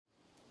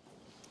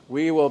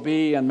We will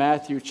be in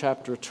Matthew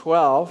chapter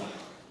 12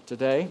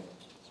 today,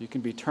 so you can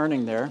be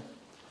turning there.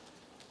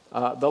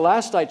 The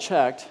last I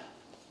checked,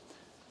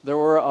 there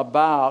were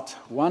about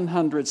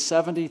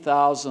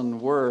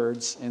 170,000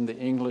 words in the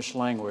English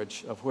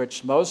language, of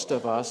which most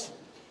of us,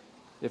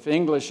 if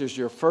English is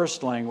your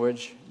first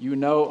language, you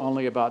know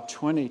only about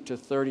 20 to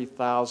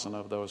 30,000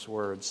 of those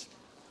words.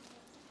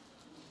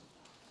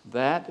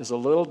 That is a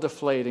little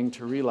deflating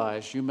to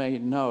realize you may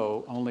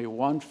know only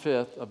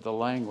 1/5 of the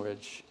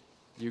language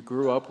you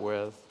grew up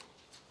with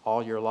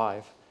all your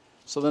life.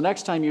 So the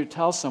next time you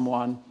tell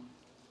someone,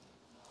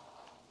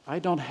 I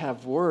don't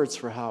have words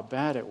for how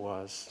bad it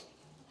was,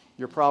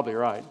 you're probably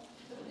right.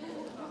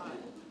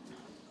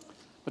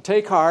 But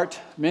take heart,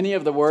 many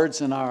of the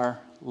words in our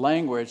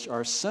language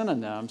are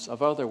synonyms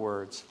of other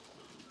words.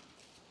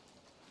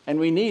 And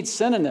we need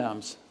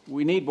synonyms.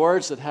 We need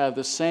words that have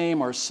the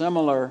same or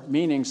similar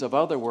meanings of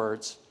other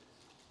words,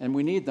 and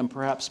we need them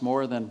perhaps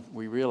more than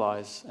we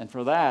realize. And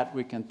for that,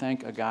 we can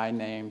thank a guy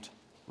named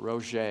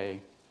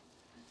Roget.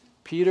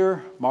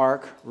 Peter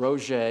Mark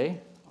Roget,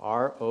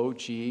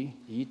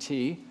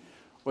 R-O-G-E-T,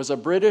 was a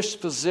British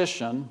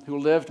physician who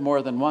lived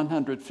more than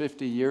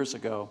 150 years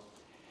ago.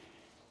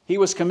 He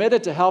was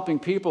committed to helping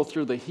people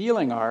through the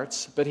healing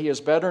arts, but he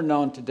is better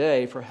known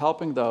today for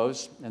helping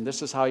those, and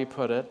this is how he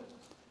put it,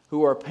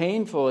 who are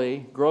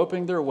painfully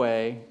groping their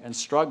way and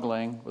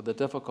struggling with the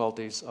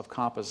difficulties of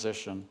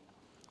composition.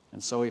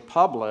 And so he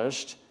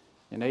published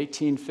in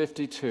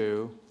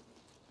 1852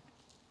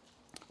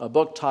 a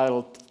book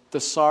titled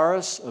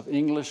Thesaurus of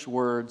English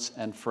Words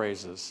and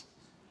Phrases.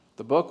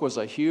 The book was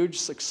a huge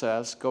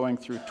success, going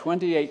through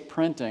 28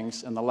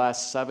 printings in the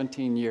last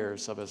 17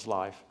 years of his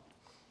life.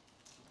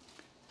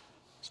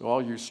 So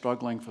all you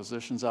struggling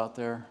physicians out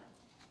there,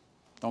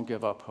 don't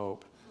give up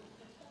hope.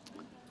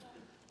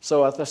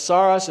 So a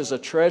thesaurus is a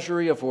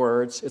treasury of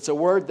words. It's a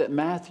word that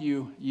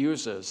Matthew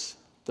uses.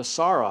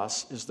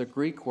 Thesaurus is the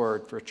Greek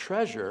word for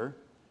treasure,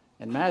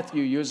 and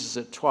Matthew uses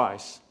it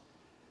twice.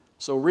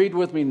 So read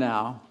with me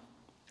now,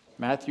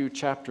 Matthew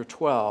chapter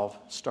 12,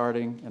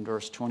 starting in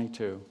verse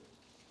 22.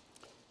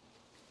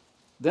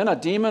 Then a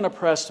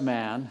demon-oppressed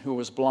man who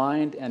was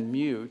blind and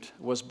mute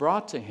was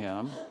brought to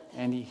him,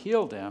 and he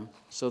healed him,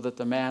 so that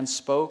the man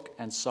spoke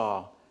and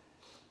saw.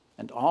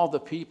 And all the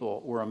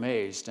people were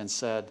amazed and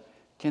said,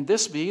 Can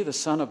this be the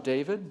son of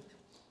David?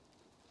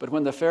 But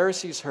when the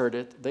Pharisees heard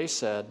it, they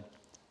said,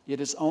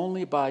 It is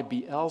only by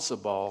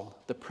Beelzebul,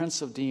 the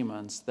prince of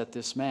demons, that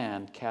this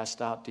man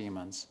cast out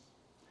demons.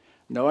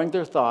 Knowing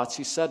their thoughts,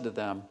 he said to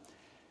them,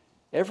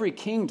 Every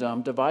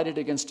kingdom divided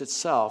against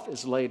itself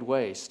is laid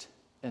waste,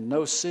 and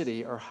no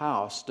city or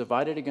house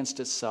divided against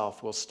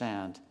itself will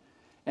stand.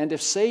 And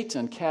if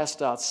Satan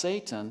cast out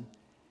Satan,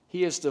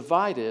 he is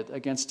divided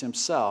against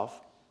himself.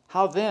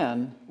 How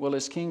then will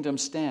his kingdom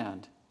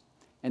stand?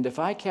 And if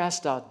I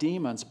cast out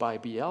demons by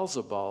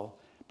Beelzebul,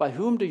 by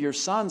whom do your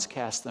sons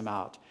cast them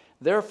out?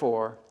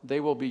 Therefore, they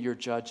will be your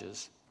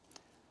judges.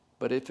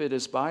 But if it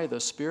is by the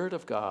Spirit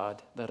of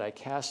God that I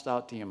cast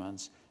out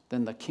demons,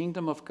 then the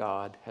kingdom of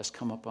God has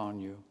come upon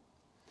you.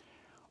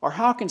 Or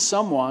how can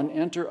someone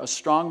enter a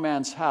strong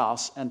man's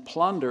house and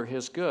plunder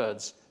his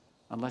goods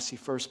unless he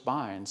first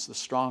binds the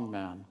strong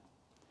man?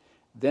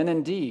 Then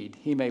indeed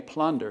he may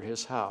plunder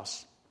his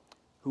house.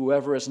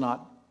 Whoever is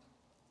not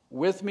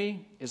with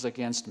me is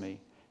against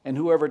me, and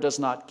whoever does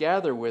not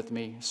gather with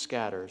me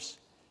scatters.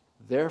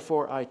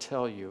 Therefore I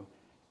tell you,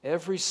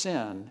 every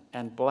sin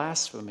and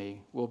blasphemy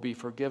will be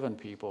forgiven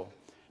people,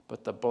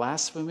 but the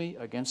blasphemy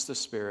against the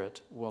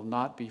Spirit will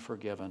not be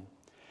forgiven.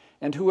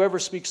 And whoever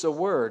speaks a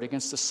word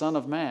against the Son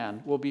of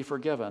Man will be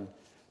forgiven,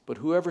 but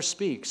whoever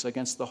speaks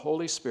against the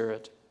Holy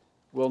Spirit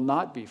will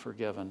not be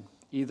forgiven,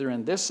 either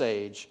in this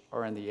age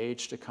or in the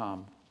age to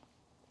come.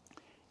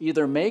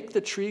 Either make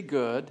the tree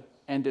good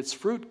and its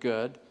fruit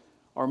good,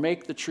 or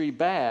make the tree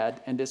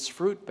bad and its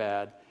fruit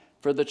bad,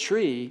 for the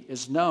tree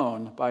is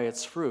known by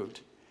its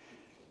fruit.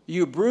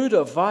 You brood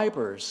of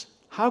vipers,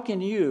 how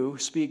can you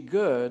speak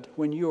good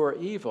when you are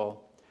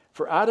evil?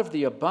 For out of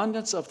the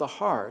abundance of the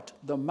heart,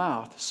 the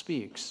mouth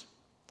speaks.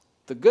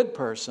 The good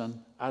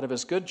person, out of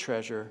his good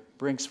treasure,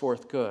 brings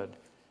forth good,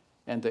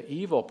 and the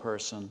evil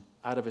person,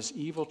 out of his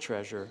evil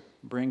treasure,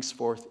 brings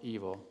forth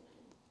evil.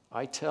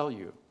 I tell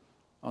you,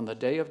 on the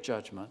day of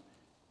judgment,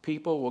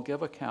 people will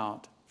give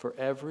account for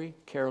every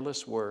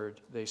careless word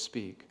they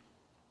speak.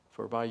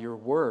 For by your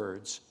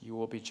words you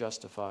will be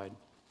justified,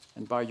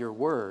 and by your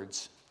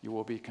words you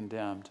will be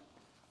condemned.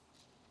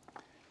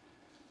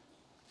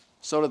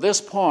 So to this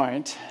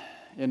point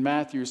in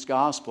Matthew's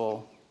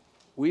gospel,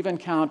 we've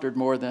encountered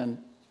more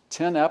than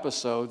 10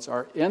 episodes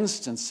or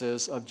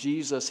instances of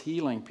Jesus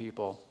healing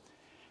people.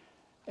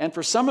 And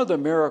for some of the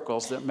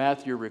miracles that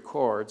Matthew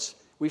records,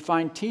 we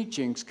find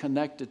teachings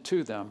connected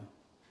to them,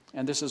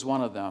 and this is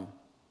one of them.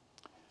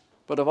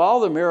 But of all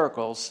the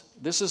miracles,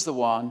 this is the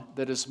one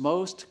that is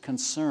most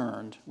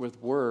concerned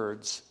with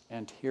words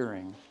and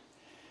hearing.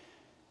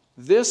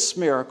 This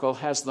miracle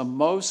has the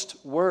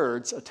most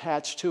words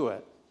attached to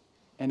it,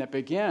 and it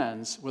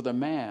begins with a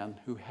man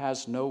who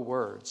has no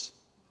words.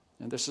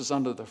 And this is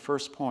under the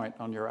first point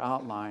on your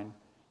outline,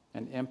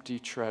 an empty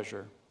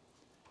treasure.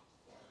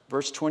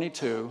 Verse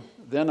 22,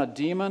 then a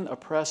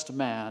demon-oppressed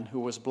man who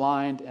was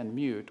blind and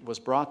mute was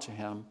brought to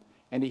him,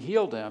 and he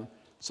healed him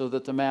so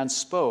that the man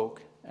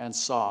spoke and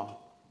saw.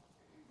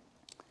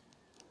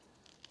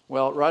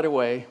 Well, right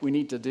away, we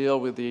need to deal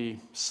with the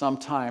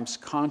sometimes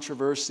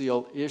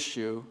controversial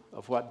issue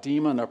of what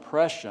demon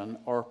oppression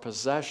or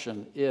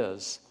possession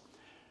is.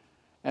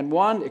 And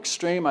one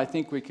extreme I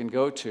think we can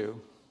go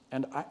to,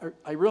 and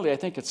I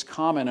think it's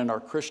common in our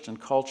Christian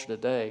culture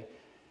today,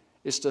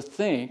 is to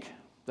think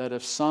that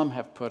if some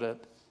have put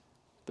it,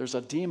 there's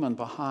a demon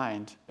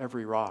behind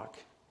every rock.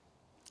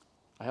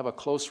 I have a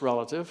close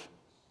relative,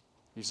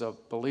 he's a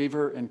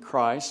believer in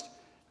Christ,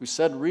 who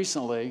said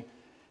recently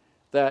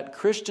that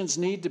Christians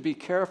need to be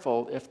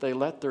careful if they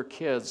let their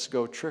kids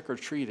go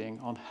trick-or-treating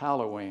on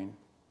Halloween,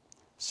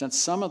 since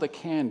some of the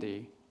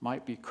candy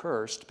might be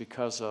cursed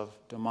because of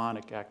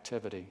demonic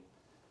activity.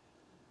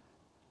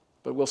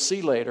 But we'll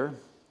see later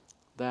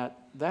that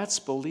that's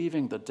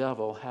believing the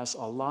devil has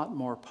a lot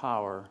more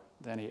power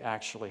than he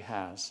actually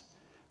has.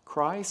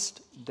 Christ's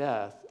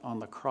death on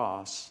the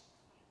cross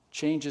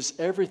changes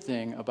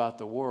everything about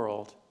the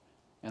world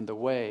and the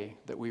way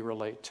that we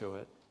relate to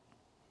it.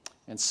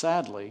 And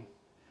sadly,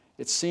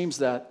 it seems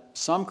that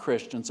some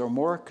Christians are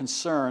more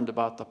concerned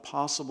about the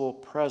possible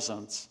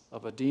presence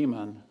of a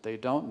demon they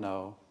don't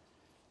know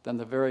than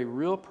the very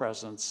real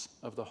presence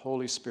of the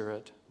Holy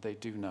Spirit they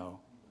do know.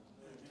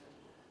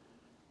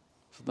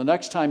 So the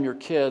next time your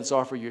kids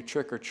offer you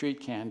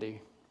trick-or-treat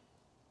candy,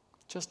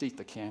 just eat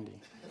the candy.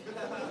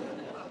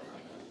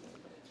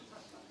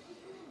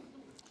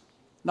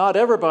 Not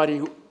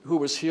everybody who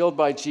was healed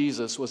by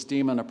Jesus was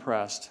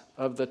demon-oppressed.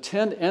 Of the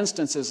 10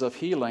 instances of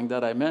healing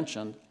that I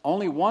mentioned,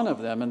 only one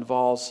of them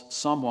involves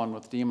someone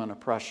with demon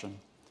oppression.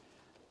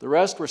 The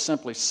rest were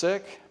simply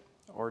sick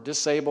or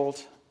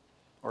disabled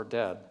or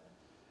dead.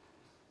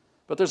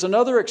 But there's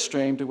another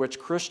extreme to which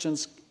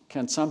Christians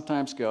can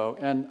sometimes go,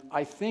 and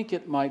I think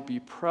it might be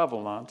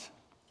prevalent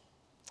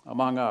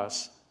among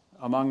us,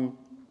 among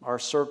our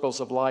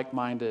circles of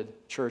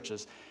like-minded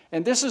churches.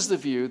 And this is the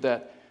view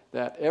that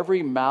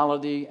every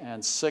malady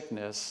and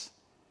sickness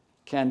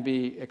can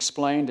be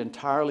explained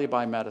entirely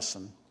by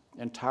medicine,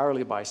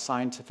 entirely by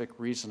scientific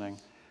reasoning.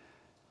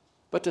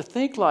 But to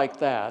think like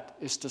that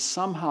is to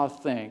somehow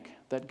think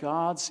that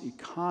God's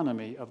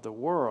economy of the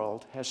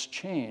world has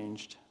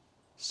changed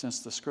since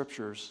the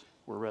Scriptures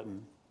were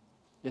written.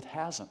 It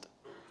hasn't.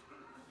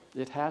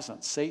 It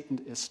hasn't.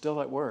 Satan is still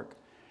at work.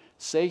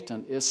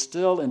 Satan is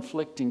still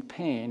inflicting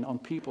pain on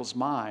people's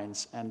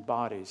minds and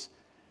bodies.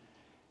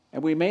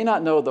 And we may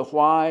not know the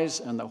whys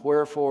and the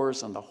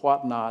wherefores and the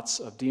what-nots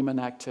of demon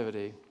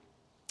activity,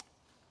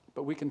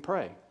 but we can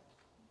pray.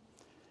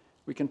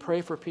 We can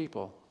pray for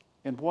people.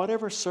 In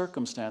whatever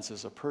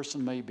circumstances a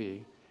person may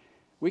be,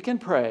 we can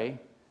pray,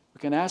 we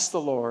can ask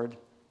the Lord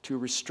to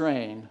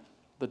restrain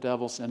the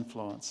devil's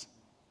influence.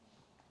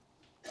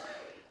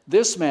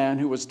 This man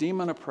who was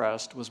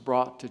demon-oppressed was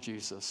brought to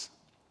Jesus.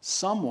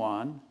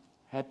 Someone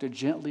had to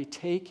gently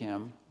take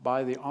him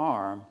by the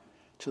arm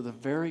to the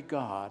very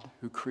God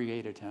who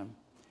created him.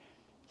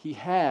 He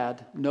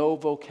had no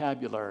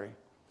vocabulary.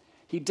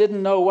 He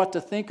didn't know what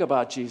to think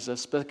about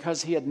Jesus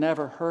because he had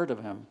never heard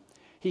of him.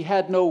 He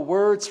had no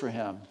words for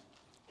him.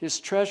 His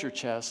treasure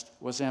chest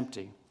was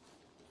empty.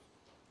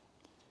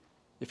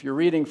 If you're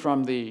reading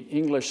from the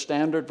English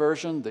Standard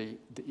Version, the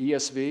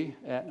ESV,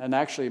 and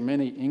actually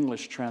many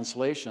English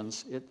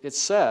translations, it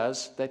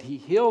says that he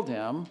healed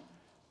him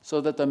so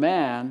that the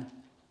man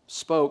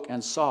spoke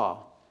and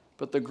saw.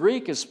 But the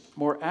Greek is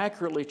more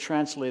accurately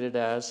translated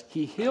as,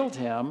 he healed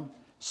him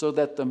so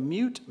that the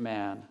mute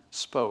man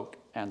spoke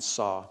and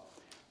saw.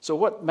 So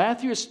what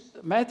Matthew's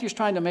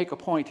trying to make a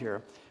point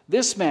here.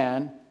 This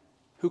man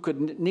who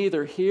could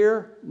neither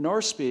hear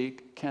nor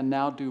speak can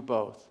now do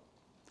both.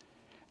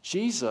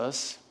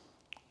 Jesus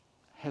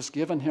has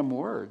given him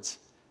words.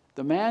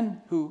 The man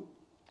who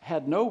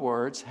had no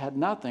words, had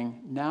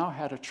nothing, now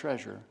had a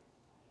treasure.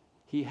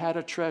 He had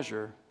a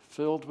treasure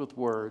filled with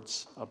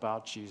words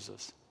about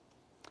Jesus.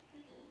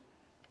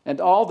 And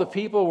all the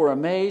people were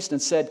amazed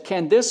and said,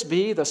 "Can this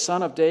be the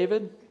Son of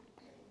David?"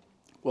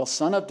 Well,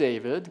 Son of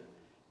David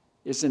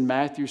is in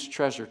Matthew's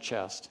treasure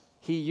chest.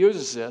 He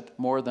uses it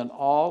more than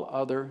all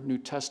other New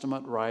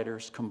Testament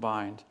writers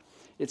combined.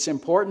 It's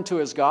important to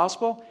his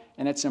gospel,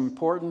 and it's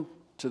important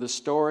to the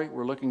story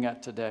we're looking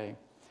at today.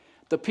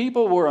 The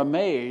people were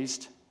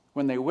amazed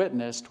when they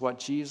witnessed what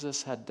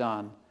Jesus had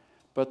done,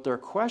 but their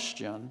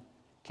question,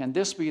 "Can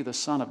this be the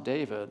Son of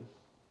David?"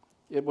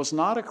 It was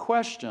not a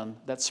question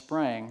that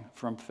sprang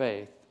from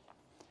faith.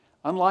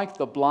 Unlike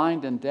the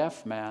blind and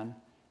deaf man,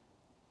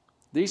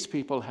 these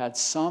people had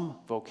some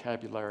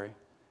vocabulary,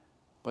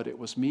 but it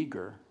was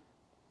meager.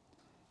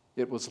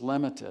 It was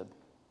limited.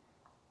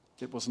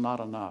 It was not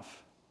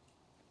enough.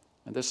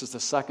 And this is the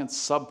second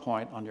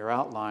subpoint on your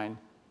outline,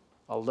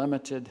 a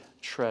limited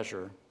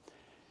treasure.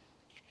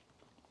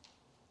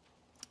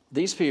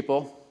 These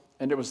people,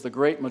 and it was the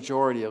great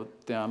majority of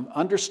them,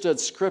 understood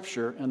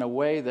Scripture in a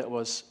way that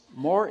was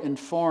more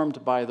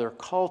informed by their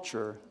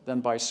culture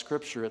than by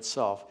Scripture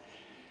itself.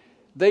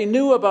 They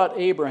knew about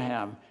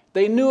Abraham.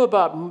 They knew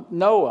about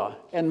Noah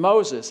and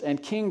Moses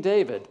and King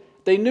David.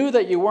 They knew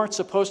that you weren't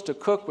supposed to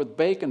cook with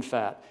bacon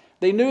fat.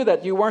 They knew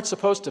that you weren't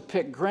supposed to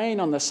pick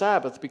grain on the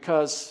Sabbath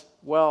because,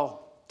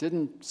 well,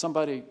 didn't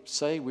somebody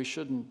say we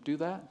shouldn't do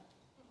that?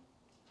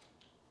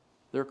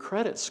 Their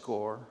credit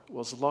score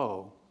was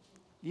low,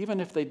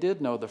 even if they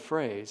did know the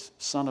phrase,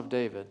 Son of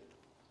David.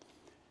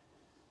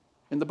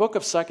 In the book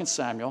of 2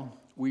 Samuel,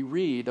 we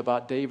read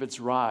about David's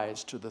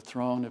rise to the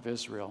throne of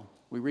Israel.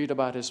 We read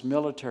about his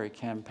military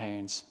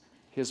campaigns,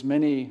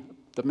 the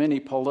many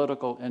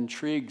political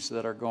intrigues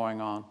that are going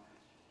on,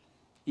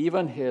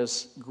 even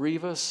his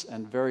grievous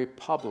and very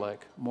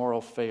public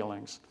moral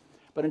failings.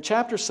 But in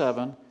chapter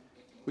 7,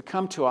 we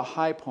come to a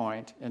high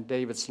point in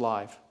David's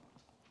life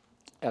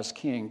as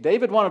king.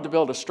 David wanted to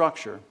build a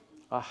structure,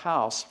 a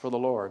house for the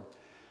Lord.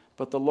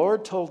 But the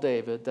Lord told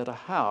David that a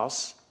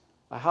house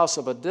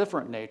of a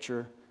different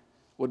nature,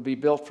 would be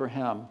built for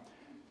him.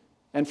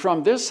 And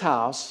from this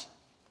house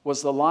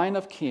was the line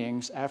of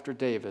kings after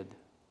David.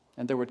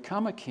 And there would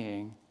come a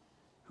king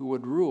who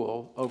would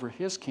rule over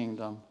his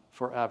kingdom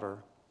forever.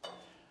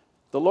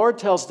 The Lord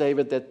tells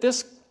David that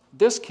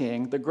this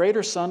king, the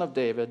greater son of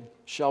David,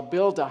 shall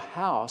build a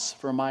house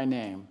for my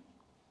name.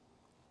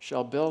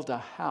 Shall build a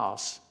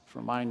house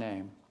for my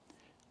name.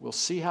 We'll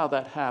see how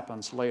that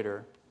happens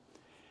later.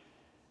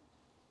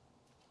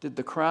 Did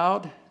the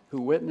crowd who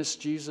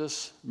witnessed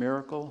Jesus'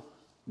 miracle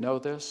know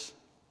this?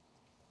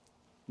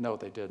 No,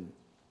 they didn't.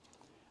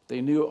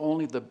 They knew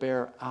only the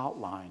bare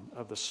outline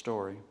of the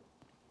story.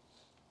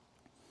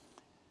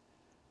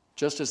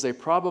 Just as they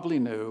probably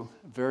knew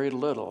very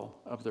little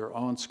of their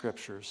own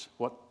scriptures,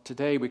 what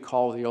today we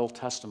call the Old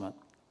Testament.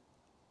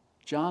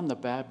 John the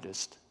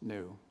Baptist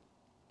knew.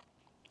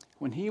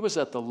 When he was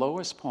at the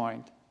lowest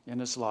point in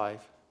his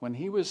life, when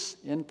he was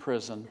in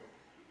prison,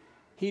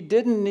 he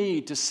didn't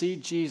need to see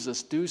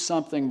Jesus do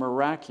something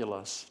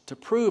miraculous to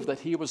prove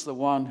that he was the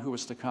one who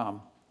was to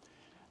come.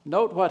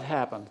 Note what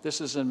happened.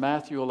 This is in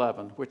Matthew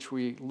 11, which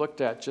we looked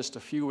at just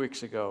a few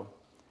weeks ago.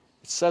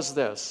 It says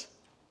this,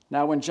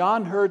 "Now when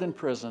John heard in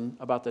prison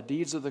about the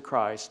deeds of the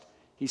Christ,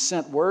 he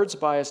sent words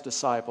by his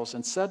disciples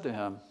and said to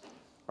him,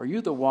 'Are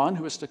you the one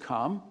who is to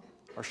come,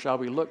 or shall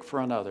we look for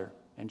another?'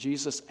 And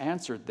Jesus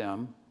answered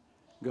them,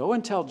 'Go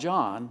and tell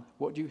John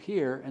what you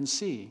hear and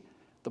see.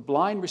 The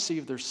blind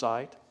receive their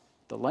sight,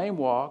 the lame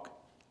walk,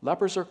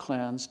 lepers are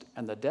cleansed,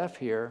 and the deaf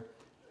hear,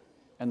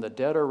 and the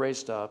dead are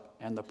raised up,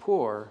 and the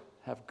poor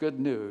have good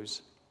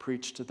news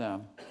preached to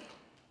them.'"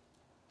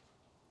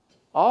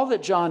 All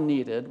that John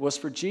needed was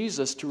for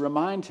Jesus to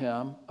remind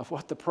him of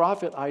what the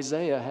prophet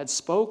Isaiah had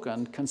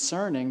spoken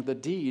concerning the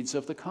deeds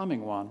of the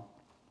coming one.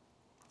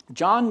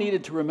 John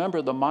needed to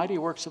remember the mighty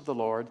works of the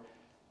Lord,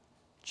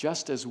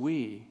 just as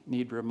we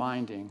need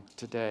reminding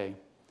today.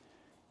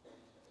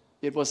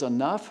 It was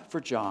enough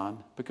for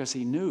John because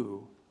he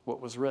knew what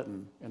was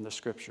written in the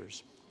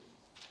Scriptures.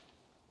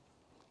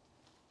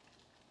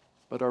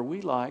 But are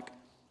we like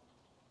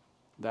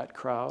that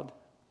crowd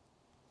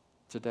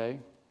today?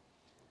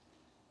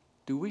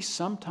 Do we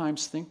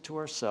sometimes think to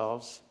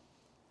ourselves,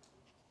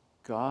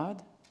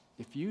 "God,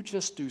 if you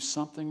just do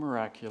something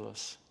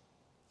miraculous,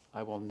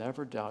 I will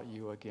never doubt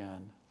you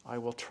again. I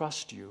will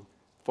trust you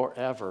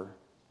forever"?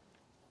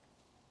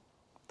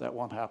 That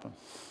won't happen.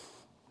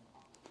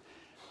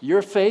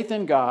 Your faith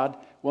in God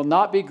will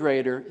not be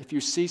greater if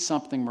you see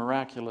something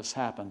miraculous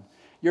happen.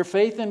 Your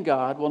faith in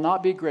God will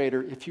not be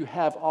greater if you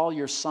have all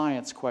your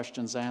science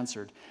questions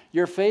answered.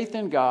 Your faith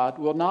in God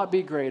will not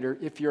be greater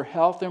if your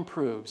health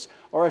improves,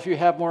 or if you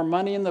have more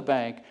money in the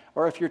bank,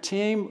 or if your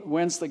team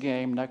wins the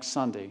game next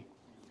Sunday.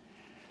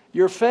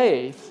 Your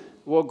faith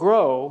will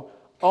grow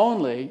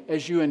only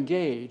as you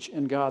engage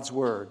in God's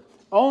Word,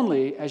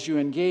 only as you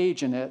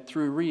engage in it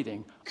through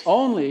reading,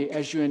 only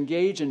as you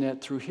engage in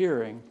it through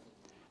hearing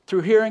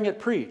it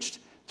preached,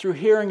 through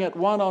hearing it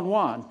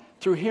one-on-one,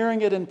 through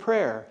hearing it in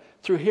prayer,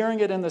 through hearing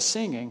it in the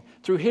singing,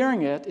 through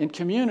hearing it in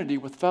community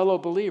with fellow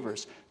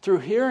believers, through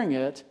hearing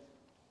it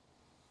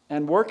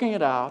and working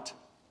it out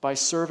by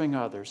serving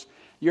others.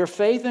 Your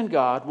faith in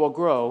God will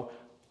grow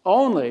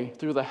only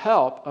through the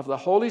help of the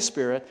Holy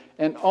Spirit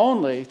and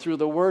only through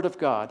the Word of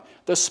God.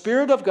 The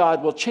Spirit of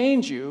God will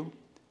change you,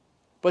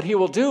 but He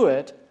will do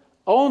it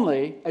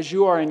only as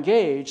you are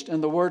engaged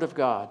in the Word of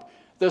God.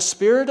 The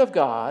Spirit of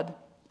God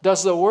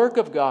does the work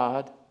of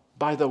God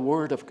by the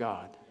Word of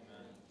God.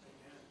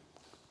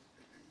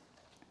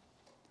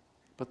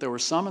 But there were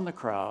some in the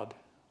crowd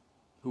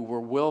who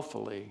were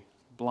willfully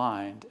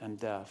blind and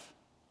deaf.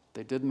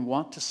 They didn't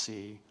want to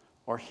see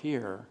or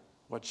hear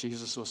what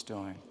Jesus was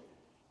doing,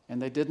 and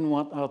they didn't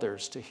want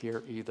others to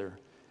hear either.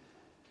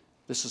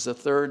 This is the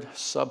third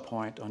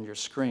subpoint on your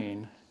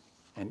screen,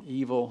 an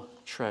evil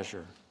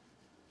treasure.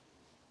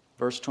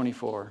 Verse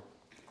 24.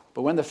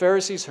 But when the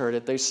Pharisees heard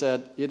it, they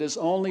said, "It is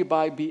only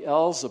by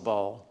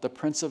Beelzebul, the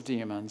prince of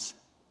demons,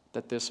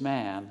 that this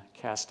man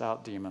cast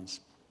out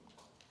demons."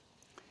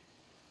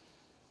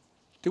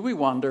 Do we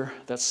wonder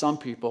that some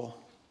people,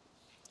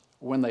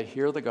 when they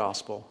hear the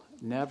gospel,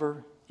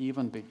 never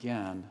even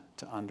begin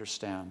to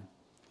understand?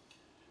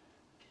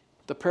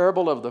 The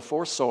parable of the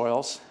 4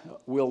 soils,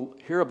 we'll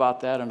hear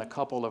about that in a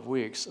couple of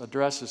weeks,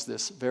 addresses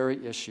this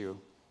very issue.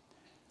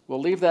 We'll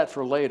leave that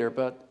for later,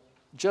 but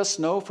just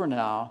know for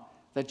now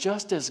that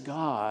just as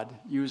God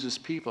uses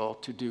people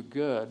to do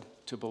good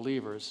to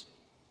believers,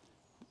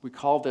 we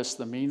call this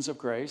the means of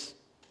grace,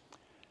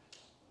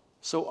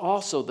 so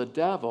also the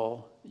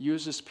devil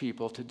uses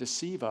people to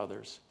deceive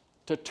others,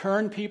 to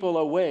turn people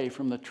away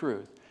from the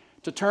truth,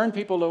 to turn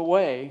people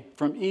away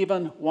from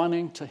even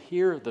wanting to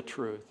hear the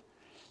truth.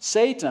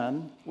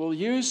 Satan will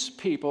use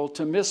people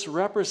to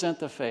misrepresent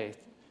the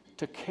faith,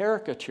 to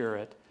caricature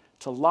it,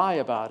 to lie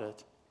about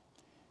it,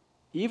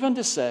 even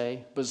to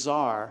say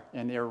bizarre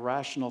and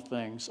irrational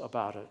things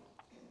about it.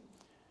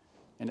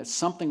 And it's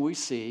something we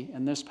see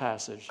in this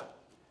passage.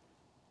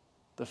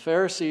 The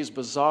Pharisees'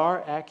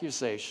 bizarre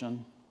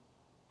accusation,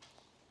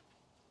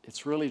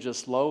 it's really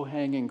just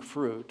low-hanging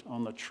fruit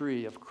on the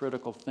tree of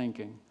critical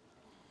thinking.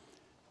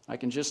 I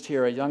can just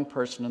hear a young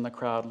person in the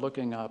crowd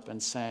looking up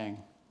and saying,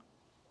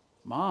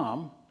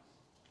 "Mom,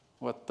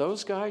 what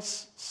those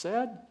guys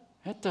said,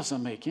 that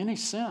doesn't make any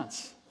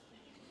sense."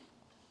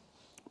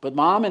 But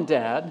Mom and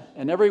Dad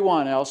and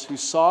everyone else who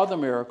saw the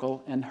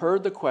miracle and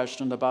heard the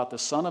question about the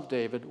Son of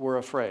David were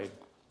afraid.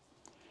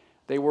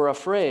 They were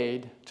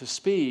afraid to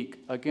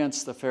speak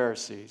against the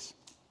Pharisees.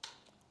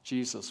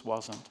 Jesus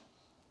wasn't.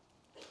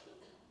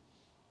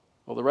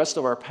 Well, the rest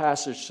of our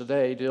passage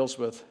today deals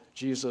with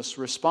Jesus'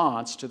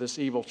 response to this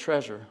evil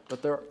treasure.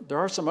 But there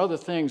are some other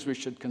things we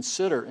should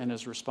consider in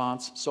his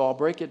response, so I'll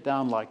break it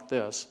down like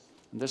this.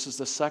 And this is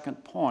the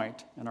second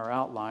point in our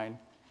outline,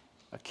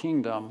 a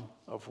kingdom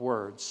of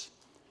words.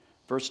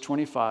 Verse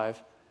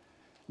 25,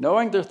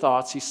 knowing their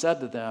thoughts, he said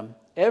to them,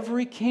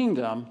 "Every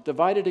kingdom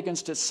divided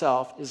against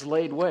itself is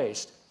laid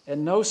waste,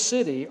 and no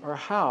city or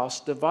house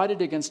divided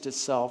against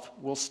itself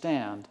will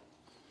stand."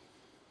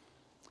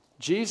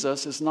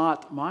 Jesus is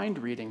not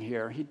mind-reading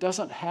here. He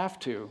doesn't have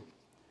to.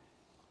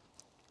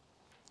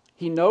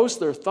 He knows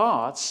their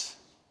thoughts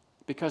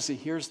because he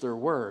hears their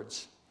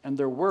words, and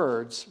their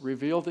words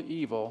reveal the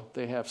evil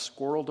they have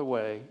squirreled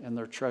away in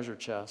their treasure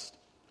chest.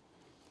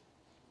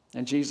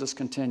 And Jesus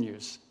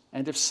continues,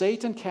 "And if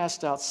Satan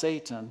cast out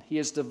Satan, he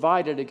is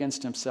divided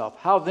against himself.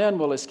 How then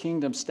will his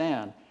kingdom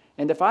stand?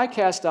 And if I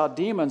cast out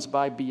demons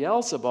by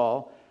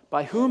Beelzebul,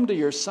 by whom do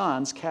your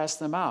sons cast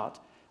them out?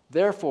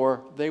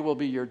 Therefore, they will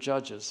be your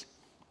judges."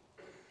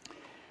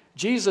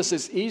 Jesus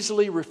is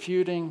easily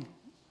refuting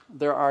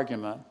their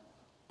argument,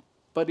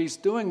 but he's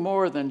doing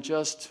more than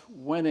just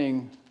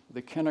winning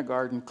the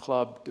kindergarten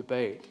club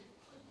debate.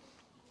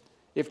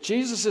 If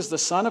Jesus is the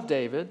Son of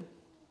David,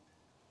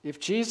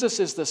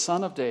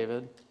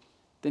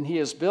 then he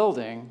is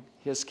building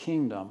his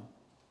kingdom.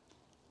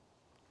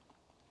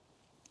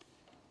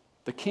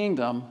 The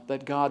kingdom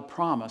that God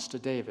promised to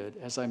David,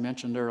 as I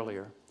mentioned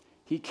earlier.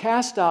 He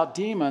cast out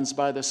demons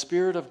by the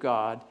Spirit of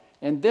God,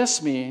 and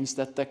this means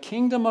that the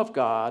kingdom of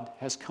God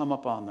has come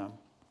upon them.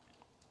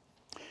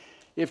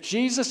 If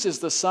Jesus is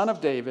the Son of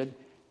David,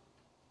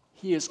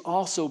 he is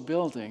also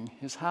building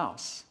his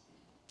house,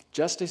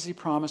 just as he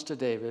promised to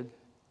David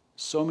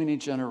so many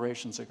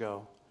generations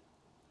ago.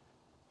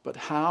 But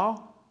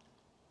how?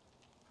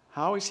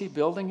 How is he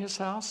building his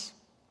house?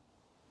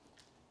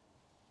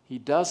 He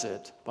does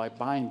it by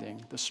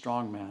binding the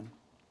strong man.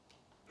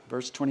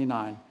 Verse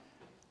 29,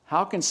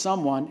 how can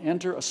someone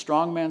enter a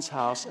strong man's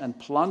house and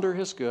plunder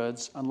his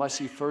goods unless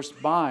he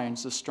first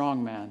binds the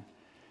strong man?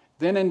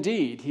 Then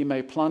indeed he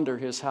may plunder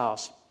his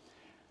house.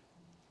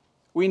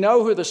 We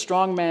know who the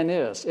strong man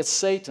is. It's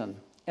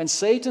Satan. And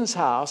Satan's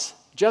house,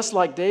 just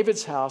like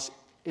David's house,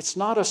 it's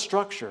not a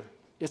structure.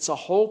 It's a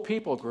whole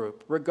people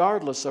group,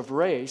 regardless of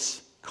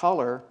race,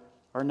 color,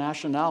 or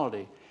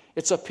nationality.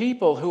 It's a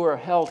people who are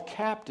held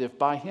captive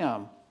by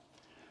him.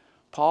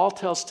 Paul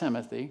tells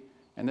Timothy,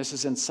 and this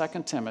is in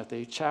 2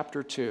 Timothy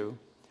chapter 2,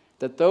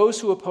 that those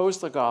who oppose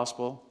the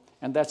gospel,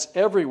 and that's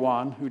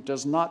everyone who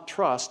does not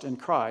trust in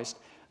Christ,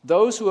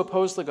 those who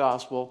oppose the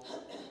gospel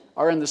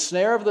are in the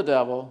snare of the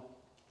devil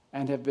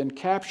and have been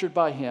captured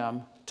by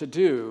him to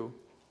do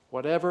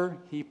whatever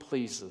he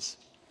pleases.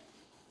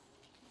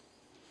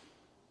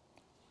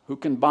 Who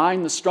can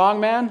bind the strong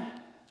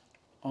man?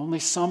 Only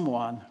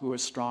someone who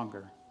is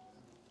stronger.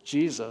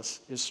 Jesus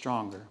is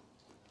stronger.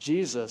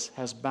 Jesus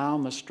has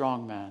bound the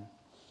strong man.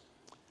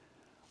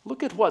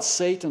 Look at what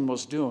Satan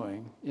was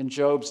doing in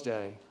Job's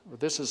day.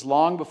 This is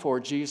long before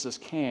Jesus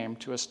came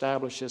to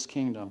establish his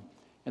kingdom.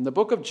 In the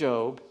book of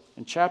Job,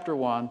 in chapter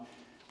 1,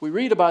 we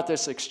read about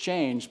this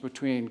exchange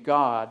between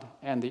God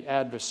and the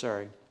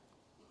adversary.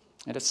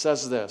 And it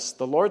says this,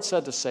 "The Lord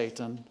said to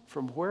Satan,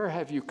 'From where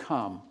have you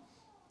come?'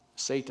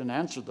 Satan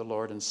answered the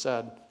Lord and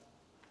said,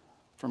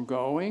 'From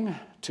going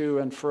to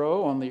and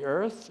fro on the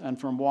earth and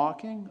from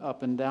walking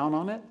up and down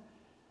on it.'"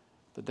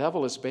 The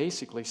devil is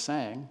basically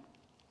saying,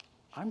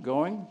 I'm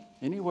going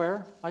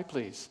anywhere I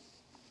please.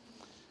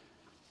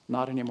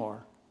 Not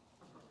anymore.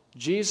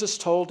 Jesus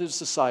told his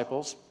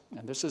disciples,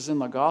 and this is in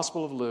the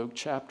Gospel of Luke,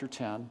 chapter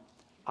 10,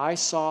 I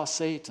saw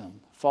Satan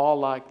fall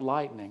like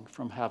lightning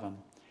from heaven.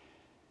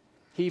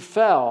 He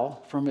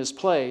fell from his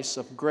place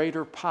of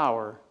greater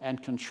power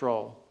and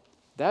control.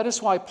 That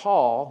is why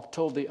Paul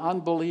told the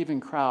unbelieving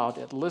crowd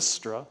at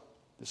Lystra,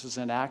 this is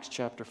in Acts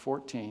chapter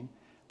 14,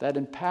 that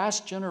in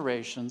past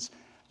generations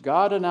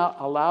God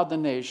allowed the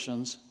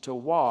nations to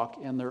walk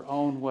in their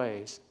own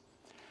ways.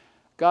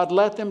 God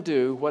let them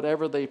do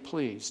whatever they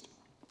pleased,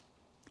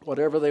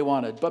 whatever they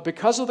wanted. But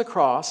because of the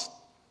cross,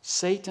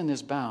 Satan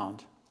is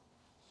bound,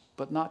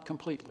 but not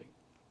completely.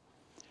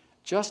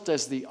 Just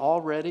as the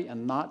already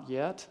and not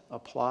yet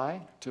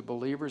apply to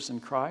believers in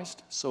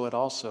Christ, so it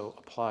also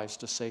applies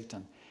to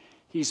Satan.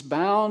 He's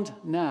bound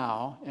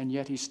now, and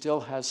yet he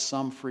still has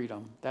some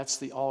freedom. That's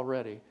the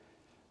already.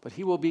 But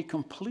he will be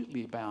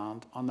completely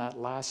bound on that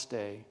last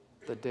day,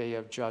 the day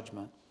of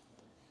judgment.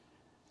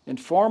 In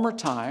former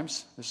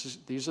times,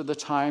 these are the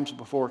times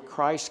before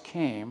Christ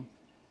came,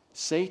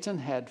 Satan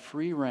had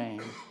free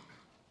reign.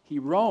 He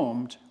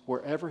roamed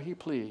wherever he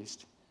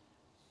pleased.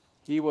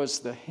 He was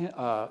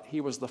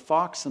the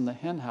fox in the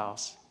hen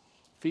house,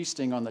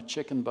 feasting on the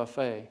chicken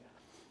buffet.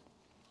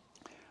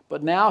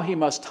 But now he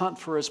must hunt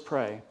for his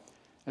prey.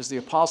 As the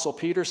Apostle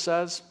Peter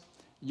says,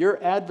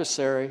 your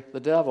adversary, the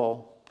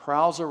devil,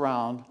 prowls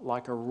around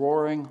like a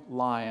roaring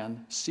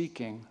lion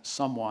seeking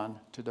someone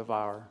to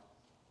devour.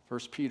 1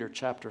 Peter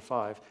chapter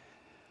 5.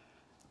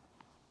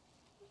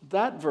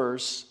 That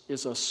verse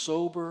is a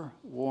sober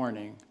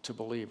warning to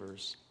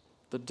believers.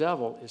 The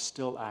devil is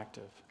still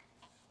active.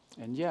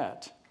 And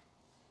yet,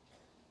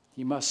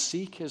 he must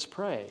seek his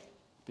prey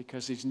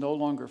because he's no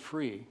longer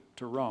free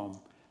to roam.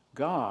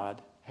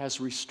 God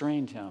has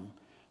restrained him.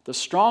 The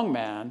strong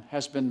man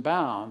has been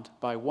bound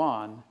by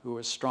one who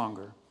is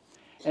stronger.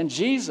 And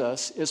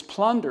Jesus is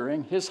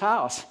plundering his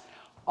house.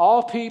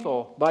 All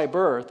people by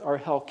birth are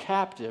held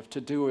captive to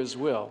do his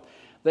will.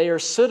 They are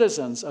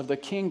citizens of the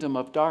kingdom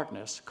of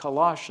darkness,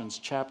 Colossians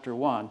chapter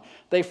 1.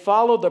 They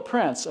follow the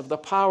prince of the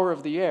power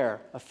of the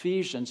air,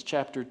 Ephesians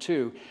chapter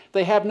 2.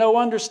 They have no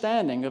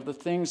understanding of the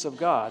things of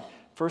God,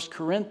 1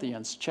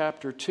 Corinthians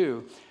chapter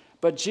 2.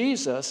 But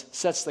Jesus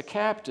sets the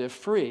captive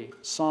free,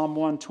 Psalm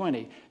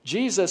 120.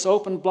 Jesus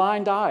opened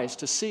blind eyes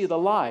to see the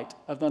light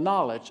of the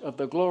knowledge of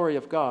the glory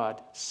of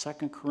God,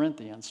 2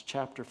 Corinthians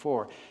chapter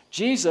 4.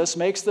 Jesus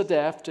makes the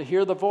deaf to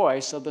hear the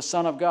voice of the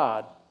Son of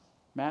God,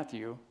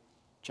 Matthew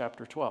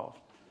chapter 12.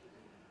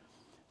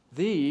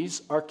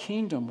 These are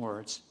kingdom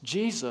words.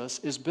 Jesus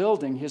is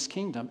building his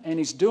kingdom, and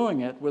he's doing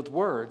it with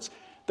words.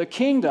 The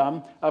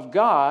kingdom of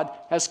God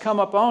has come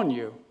upon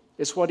you,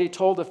 is what he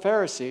told the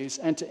Pharisees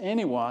and to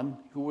anyone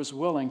who was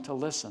willing to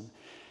listen.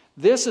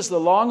 This is the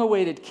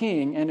long-awaited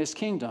king and his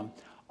kingdom.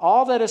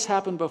 All that has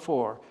happened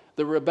before,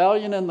 the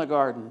rebellion in the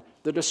garden,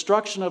 the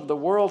destruction of the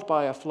world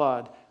by a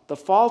flood, the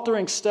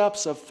faltering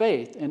steps of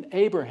faith in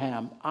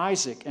Abraham,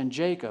 Isaac, and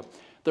Jacob,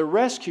 the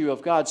rescue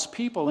of God's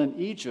people in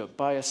Egypt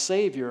by a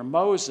Savior,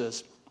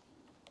 Moses,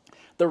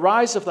 the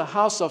rise of the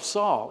house of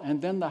Saul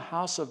and then the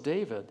house of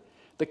David,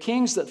 the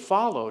kings that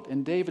followed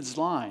in David's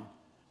line.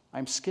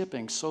 I'm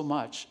skipping so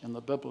much in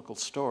the biblical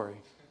story.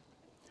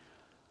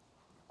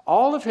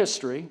 All of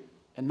history,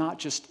 and not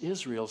just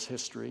Israel's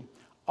history,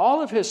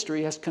 all of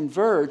history has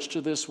converged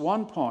to this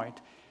one point.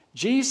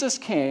 Jesus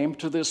came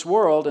to this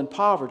world in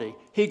poverty.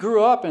 He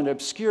grew up in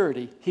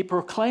obscurity. He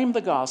proclaimed the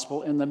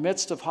gospel in the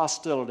midst of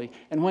hostility.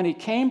 And when he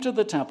came to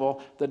the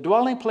temple, the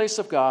dwelling place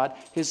of God,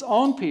 his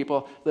own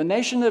people, the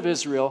nation of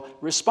Israel,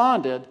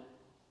 responded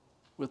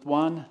with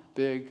one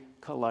big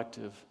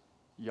collective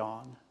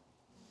yawn.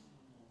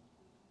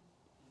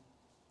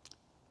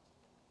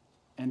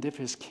 And if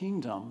his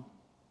kingdom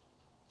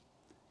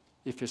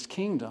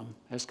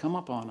has come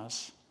upon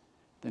us,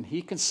 then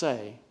he can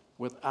say,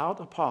 without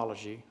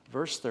apology,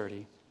 verse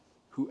 30,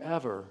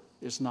 whoever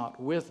is not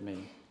with me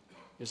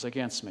is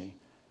against me,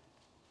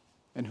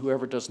 and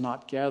whoever does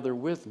not gather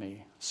with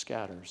me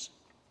scatters.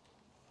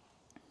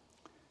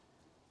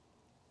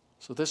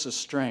 So this is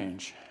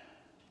strange.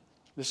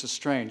 This is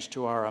strange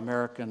to our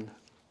American,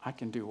 I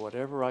can do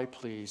whatever I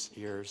please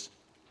ears.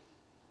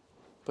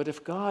 But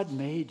if God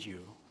made you,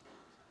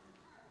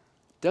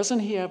 doesn't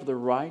he have the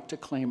right to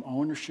claim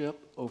ownership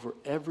over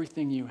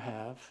everything you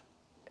have,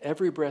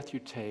 every breath you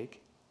take,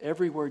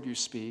 every word you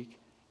speak,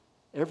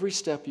 every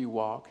step you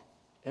walk,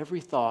 every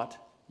thought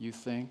you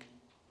think?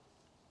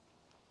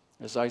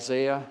 As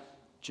Isaiah,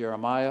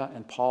 Jeremiah,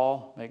 and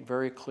Paul make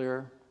very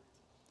clear,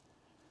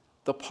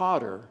 the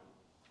potter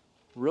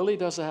really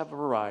does have a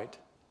right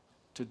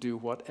to do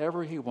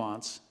whatever he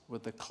wants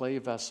with the clay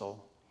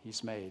vessel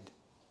he's made.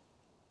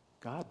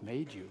 God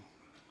made you.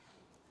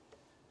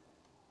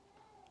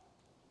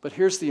 But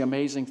here's the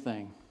amazing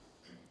thing.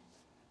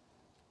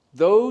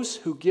 Those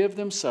who give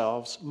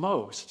themselves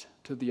most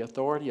to the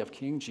authority of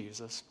King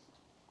Jesus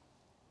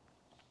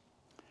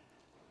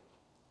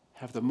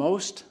have the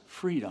most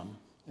freedom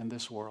in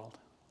this world.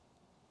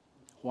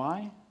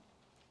 Why?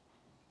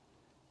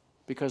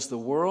 Because the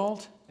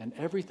world and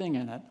everything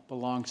in it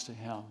belongs to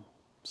him.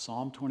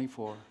 Psalm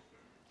 24.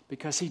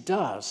 Because he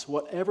does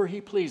whatever he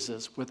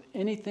pleases with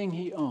anything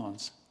he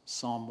owns.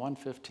 Psalm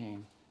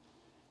 115,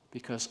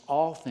 because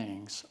all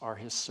things are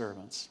his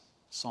servants.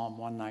 Psalm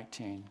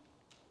 119.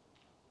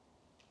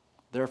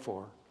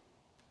 Therefore,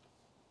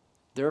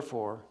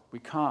 we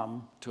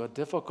come to a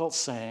difficult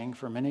saying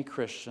for many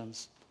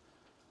Christians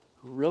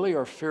who really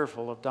are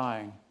fearful of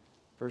dying.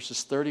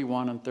 Verses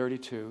 31 and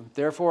 32.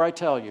 Therefore, I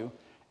tell you,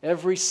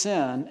 every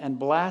sin and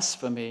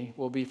blasphemy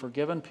will be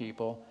forgiven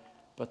people,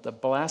 but the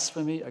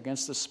blasphemy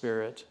against the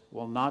Spirit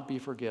will not be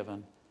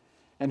forgiven.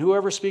 And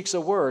whoever speaks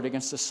a word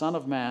against the Son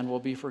of Man will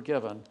be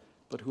forgiven,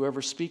 but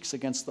whoever speaks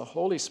against the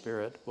Holy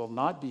Spirit will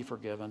not be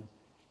forgiven,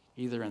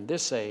 either in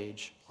this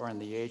age or in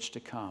the age to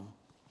come.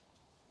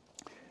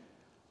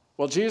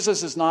 Well,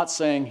 Jesus is not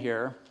saying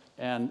here,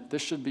 and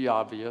this should be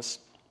obvious,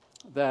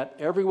 that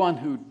everyone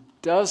who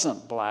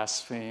doesn't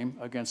blaspheme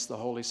against the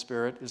Holy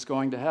Spirit is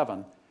going to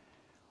heaven.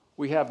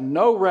 We have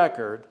no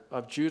record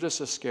of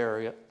Judas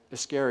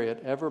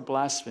Iscariot ever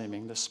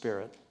blaspheming the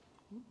Spirit,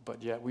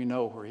 but yet we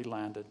know where he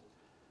landed.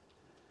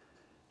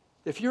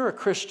 If you're a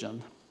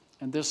Christian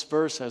and this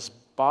verse has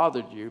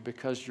bothered you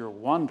because you're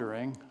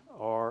wondering,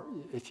 or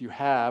if you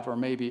have or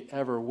maybe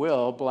ever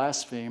will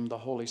blaspheme the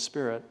Holy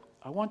Spirit,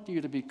 I want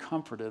you to be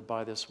comforted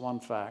by this one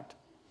fact.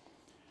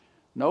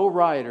 No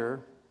writer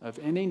of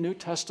any New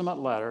Testament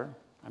letter,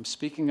 I'm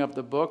speaking of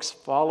the books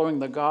following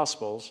the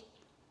Gospels,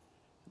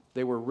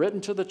 they were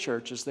written to the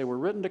churches, they were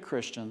written to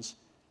Christians,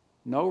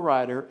 no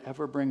writer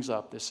ever brings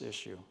up this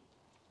issue.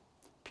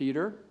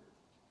 Peter,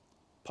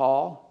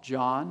 Paul,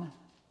 John,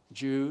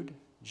 Jude,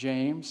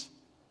 James,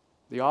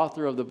 the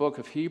author of the book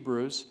of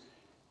Hebrews,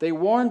 they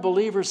warned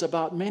believers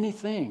about many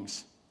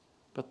things,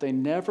 but they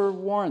never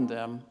warned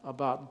them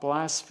about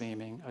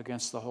blaspheming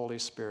against the Holy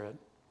Spirit.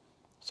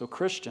 So,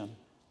 Christian,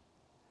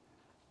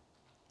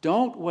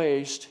 don't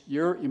waste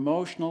your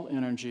emotional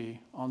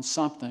energy on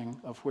something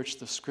of which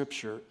the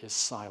Scripture is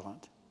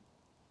silent.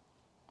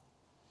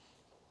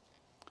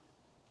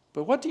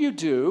 But what do you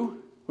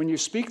do when you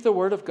speak the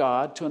Word of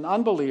God to an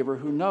unbeliever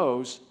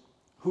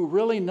who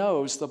really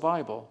knows the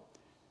Bible?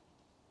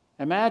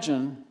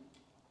 Imagine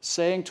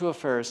saying to a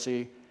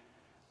Pharisee,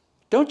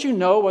 "Don't you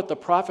know what the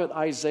prophet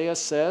Isaiah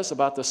says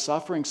about the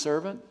suffering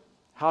servant?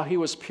 How he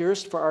was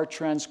pierced for our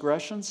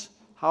transgressions?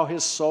 How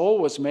his soul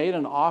was made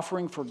an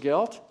offering for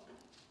guilt?"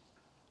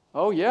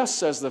 "Oh, yes,"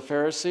 says the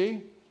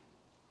Pharisee.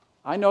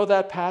 "I know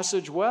that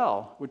passage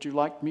well. Would you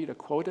like me to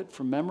quote it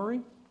from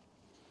memory?"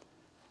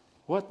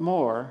 What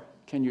more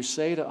can you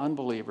say to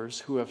unbelievers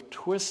who have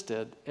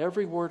twisted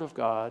every word of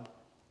God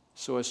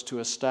so as to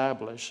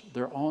establish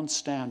their own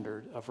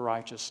standard of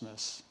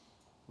righteousness?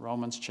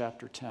 Romans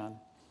chapter 10.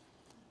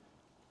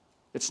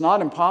 It's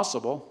not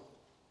impossible,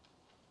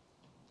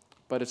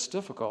 but it's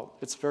difficult.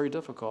 It's very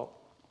difficult.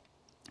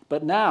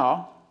 But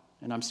now,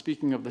 and I'm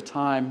speaking of the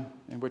time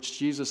in which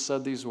Jesus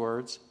said these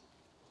words,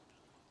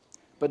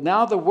 but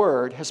now the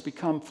Word has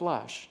become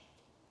flesh.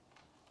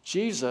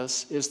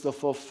 Jesus is the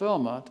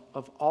fulfillment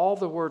of all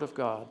the Word of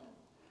God.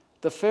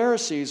 The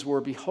Pharisees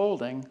were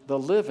beholding the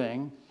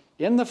living,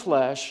 in the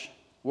flesh,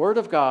 Word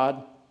of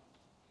God,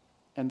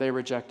 and they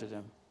rejected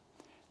him.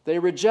 They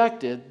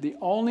rejected the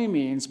only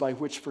means by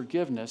which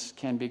forgiveness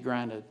can be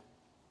granted,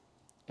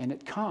 and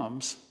it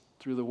comes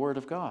through the Word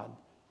of God.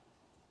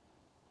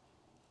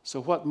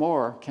 So what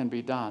more can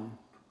be done?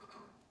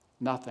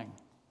 Nothing.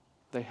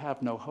 They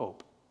have no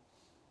hope.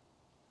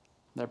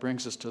 That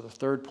brings us to the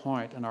third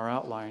point in our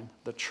outline,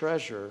 the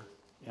treasure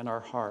in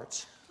our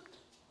hearts.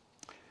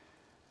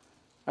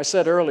 I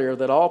said earlier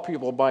that all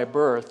people by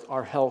birth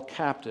are held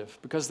captive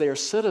because they are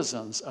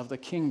citizens of the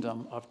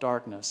kingdom of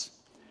darkness.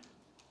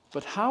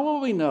 But how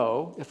will we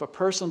know if a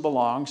person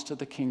belongs to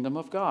the kingdom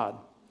of God?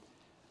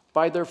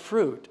 By their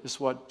fruit is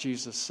what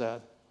Jesus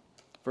said.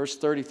 Verse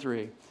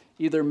 33,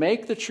 either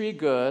make the tree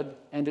good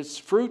and its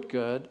fruit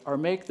good, or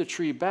make the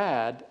tree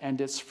bad and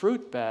its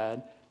fruit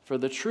bad, for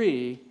the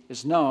tree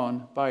is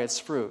known by its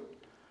fruit.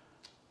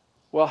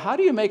 Well, how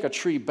do you make a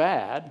tree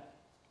bad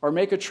or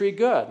make a tree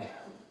good?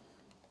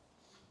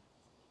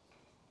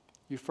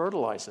 You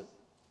fertilize it.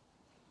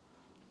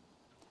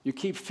 You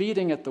keep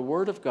feeding it the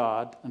Word of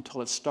God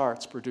until it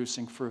starts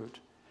producing fruit.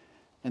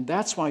 And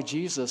that's why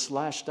Jesus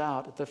lashed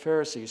out at the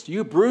Pharisees.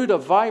 You brood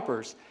of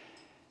vipers.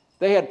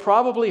 They had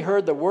probably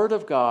heard the Word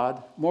of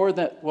God more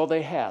than, well,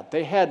 they had.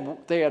 They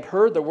had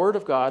heard the Word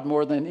of God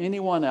more than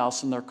anyone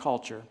else in their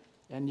culture.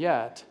 And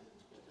yet,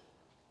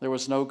 there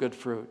was no good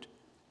fruit.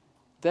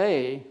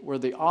 They were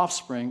the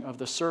offspring of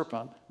the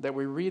serpent that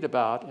we read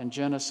about in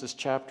Genesis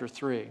chapter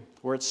 3,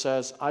 where it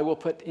says, I will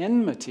put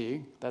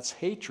enmity, that's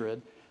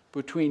hatred,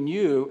 between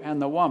you and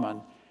the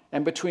woman,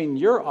 and between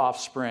your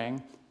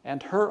offspring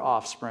and her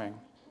offspring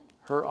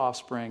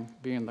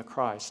being the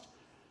Christ.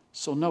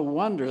 So no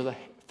wonder the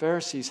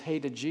Pharisees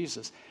hated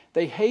Jesus.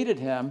 They hated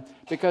him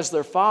because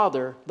their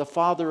father, the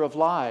father of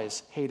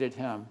lies, hated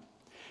him.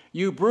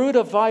 You brood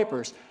of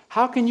vipers,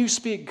 how can you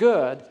speak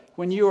good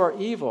when you are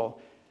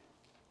evil?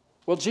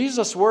 Well,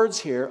 Jesus' words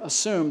here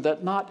assume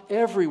that not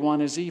everyone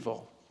is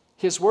evil.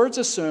 His words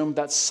assume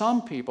that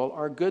some people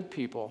are good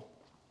people.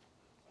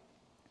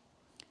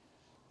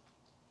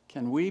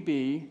 Can we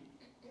be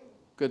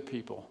good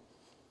people?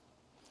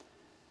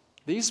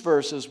 These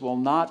verses will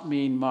not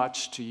mean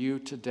much to you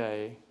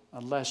today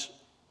unless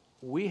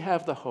we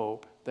have the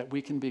hope that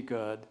we can be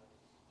good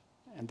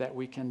and that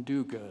we can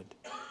do good.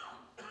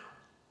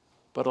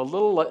 But a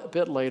little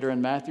bit later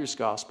in Matthew's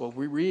gospel,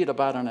 we read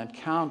about an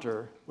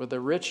encounter with a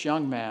rich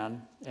young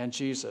man and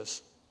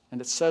Jesus. And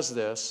it says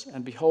this,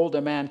 "And behold,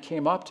 a man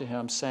came up to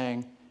him,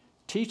 saying,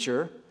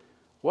 'Teacher,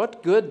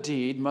 what good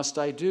deed must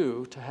I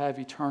do to have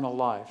eternal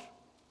life?'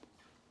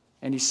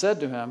 And he said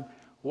to him,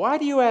 'Why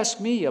do you ask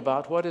me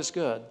about what is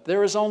good?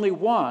 There is only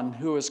one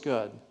who is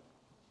good.'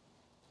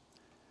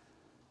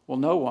 Well,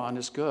 no one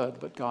is good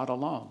but God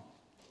alone.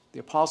 The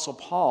Apostle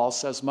Paul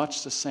says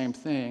much the same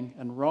thing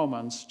in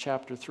Romans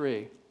chapter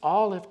 3.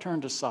 All have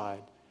turned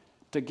aside.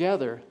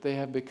 Together they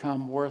have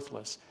become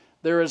worthless.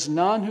 There is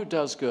none who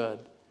does good,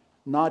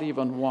 not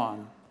even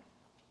one."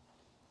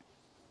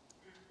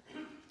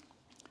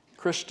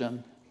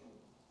 Christian,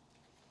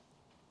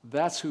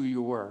 that's who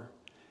you were.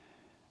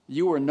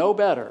 You were no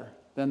better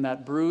than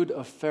that brood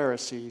of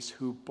Pharisees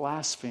who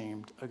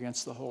blasphemed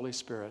against the Holy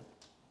Spirit.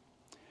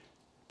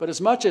 But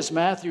as much as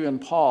Matthew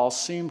and Paul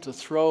seem to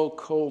throw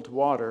cold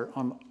water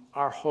on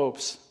our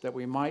hopes that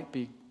we might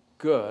be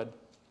good,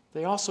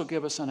 they also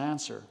give us an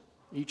answer,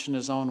 each in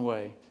his own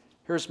way.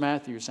 Here's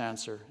Matthew's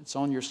answer. It's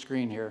on your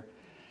screen here.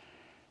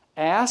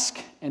 "Ask,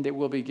 and it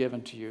will be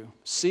given to you.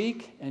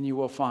 Seek, and you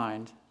will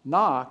find.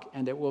 Knock,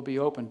 and it will be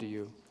opened to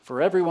you. For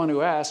everyone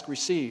who asks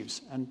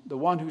receives, and the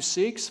one who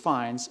seeks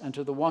finds, and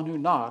to the one who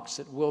knocks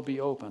it will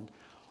be opened.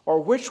 Or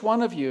which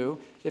one of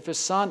you, if his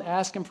son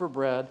asks him for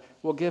bread,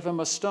 will give him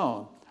a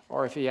stone?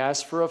 Or if he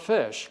asks for a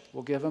fish,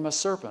 will give him a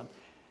serpent?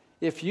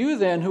 If you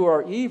then, who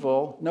are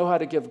evil, know how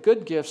to give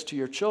good gifts to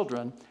your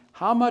children,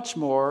 how much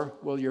more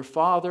will your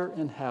Father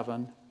in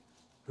heaven,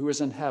 who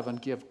is in heaven,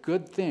 give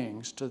good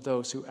things to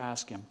those who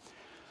ask him?"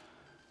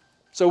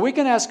 So we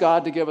can ask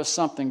God to give us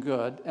something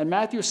good, and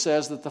Matthew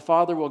says that the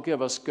Father will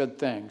give us good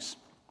things.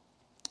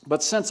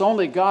 But since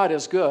only God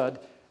is good,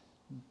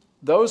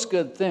 those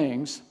good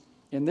things,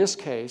 in this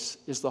case,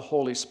 is the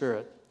Holy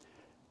Spirit.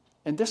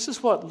 And this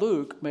is what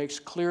Luke makes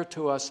clear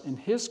to us in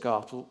his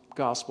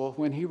gospel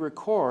when he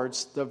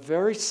records the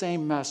very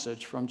same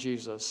message from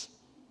Jesus.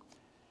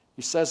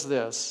 He says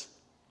this,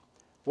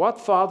 "What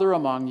father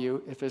among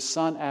you, if his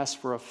son asks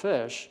for a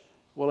fish,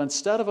 will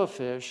instead of a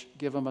fish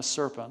give him a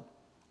serpent?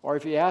 Or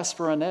if he asks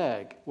for an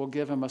egg, will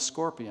give him a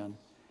scorpion?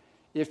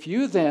 If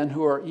you then,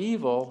 who are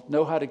evil,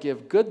 know how to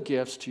give good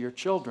gifts to your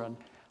children,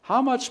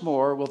 how much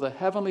more will the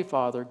Heavenly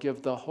Father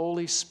give the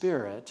Holy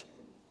Spirit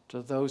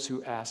to those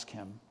who ask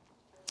him?"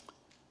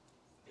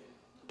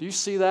 Do you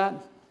see that?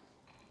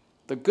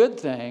 The good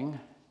thing,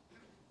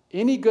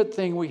 any good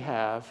thing we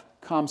have,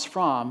 comes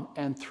from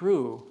and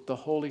through the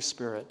Holy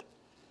Spirit.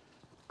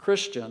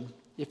 Christian,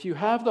 if you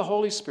have the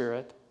Holy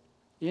Spirit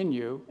in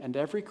you, and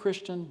every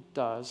Christian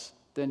does,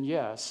 then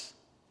yes,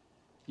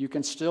 you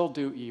can still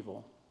do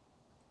evil.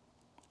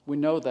 We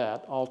know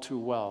that all too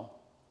well.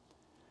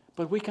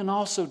 But we can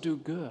also do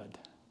good.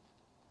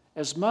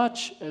 As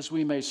much as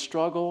we may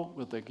struggle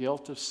with the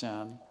guilt of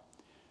sin,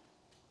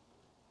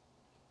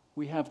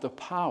 we have the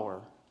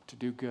power to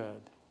do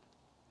good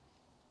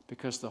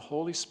because the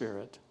Holy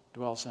Spirit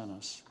dwells in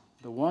us.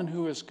 The one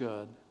who is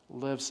good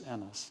lives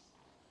in us.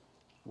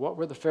 What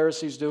were the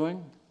Pharisees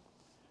doing?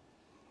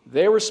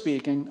 They were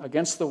speaking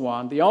against the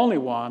one, the only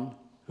one,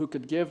 who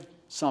could give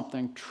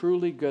something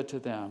truly good to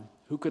them,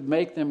 who could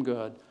make them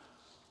good.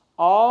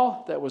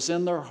 All that was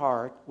in their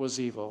heart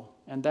was evil,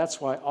 and that's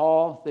why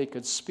all they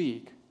could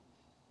speak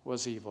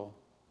was evil.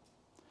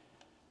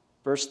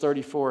 Verse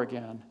 34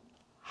 again.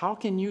 "How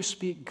can you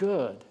speak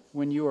good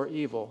when you are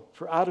evil?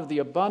 For out of the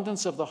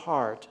abundance of the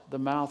heart, the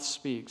mouth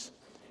speaks."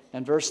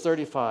 And verse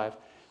 35,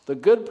 "The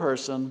good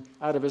person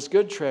out of his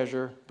good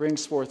treasure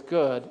brings forth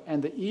good,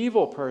 and the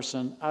evil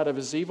person out of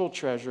his evil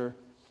treasure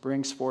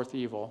brings forth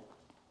evil."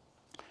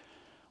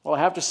 Well, I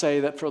have to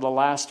say that for the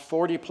last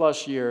 40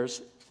 plus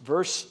years,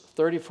 verse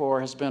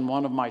 34 has been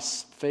one of my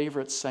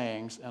favorite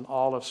sayings in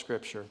all of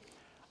Scripture.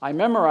 I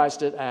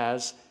memorized it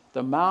as,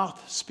 "The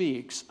mouth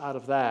speaks out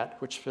of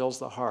that which fills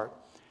the heart."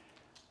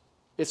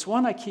 It's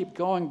one I keep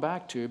going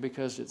back to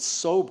because it's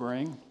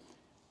sobering,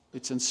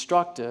 it's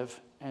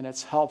instructive, and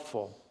it's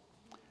helpful.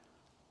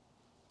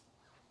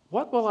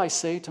 What will I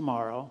say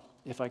tomorrow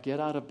if I get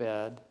out of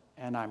bed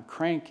and I'm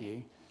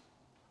cranky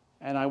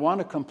and I want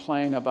to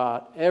complain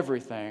about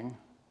everything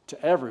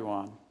to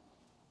everyone,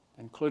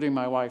 including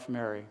my wife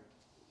Mary?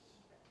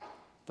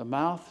 The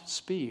mouth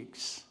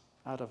speaks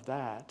out of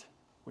that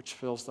which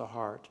fills the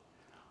heart.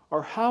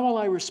 Or how will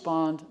I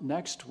respond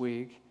next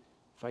week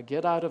if I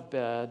get out of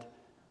bed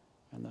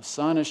and the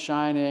sun is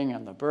shining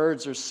and the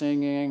birds are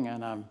singing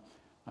and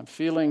I'm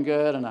feeling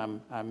good and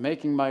I'm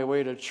making my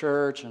way to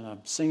church and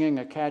I'm singing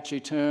a catchy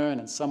tune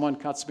and someone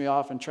cuts me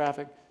off in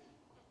traffic?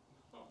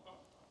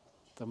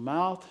 The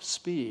mouth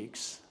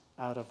speaks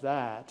out of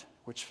that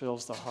which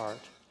fills the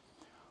heart.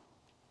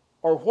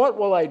 Or what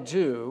will I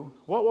do?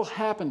 What will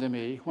happen to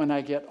me when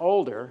I get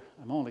older?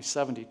 I'm only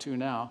 72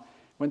 now.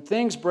 When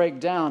things break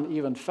down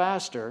even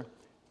faster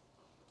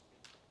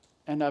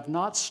and I've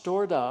not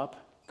stored up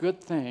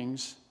good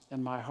things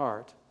in my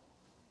heart.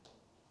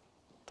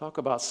 Talk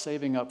about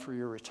saving up for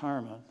your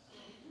retirement.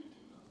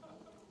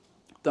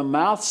 The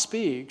mouth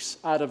speaks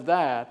out of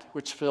that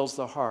which fills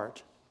the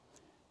heart.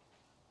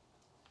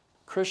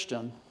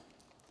 Christian,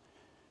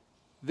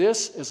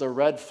 this is a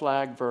red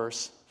flag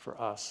verse for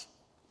us.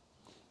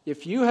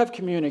 If you have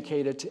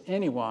communicated to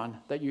anyone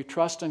that you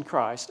trust in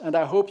Christ, and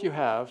I hope you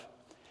have,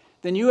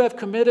 then you have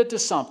committed to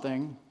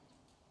something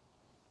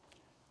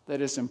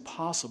that is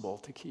impossible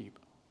to keep.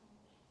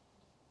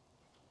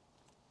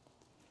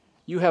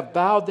 You have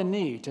bowed the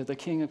knee to the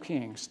King of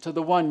Kings, to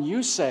the one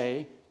you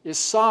say is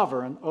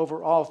sovereign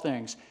over all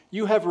things.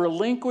 You have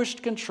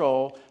relinquished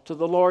control to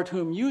the Lord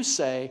whom you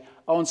say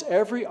owns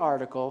every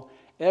article,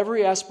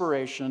 every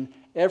aspiration,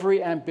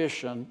 every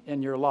ambition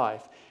in your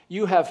life.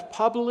 You have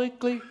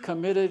publicly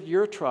committed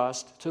your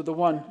trust to the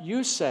one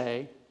you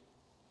say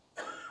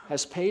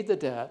has paid the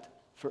debt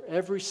for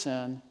every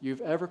sin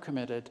you've ever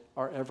committed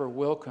or ever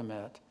will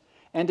commit.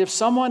 And if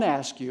someone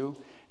asks you,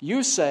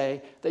 you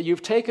say that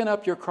you've taken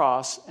up your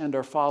cross and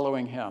are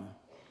following him.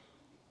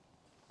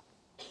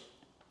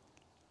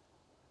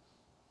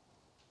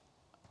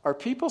 Are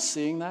people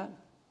seeing that?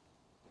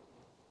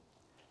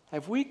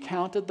 Have we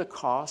counted the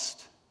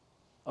cost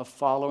of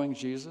following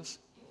Jesus?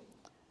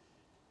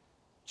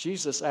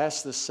 Jesus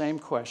asked this same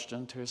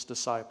question to his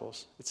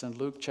disciples. It's in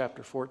Luke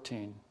chapter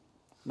 14.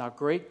 Now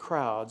great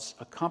crowds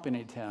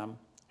accompanied him,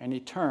 and he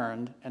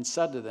turned and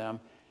said to them,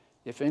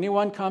 if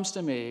anyone comes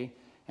to me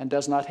and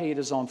does not hate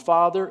his own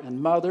father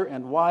and mother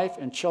and wife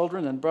and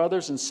children and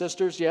brothers and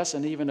sisters, yes,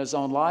 and even his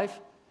own life,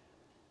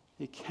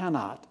 he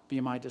cannot be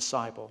my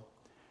disciple.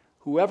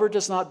 Whoever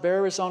does not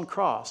bear his own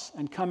cross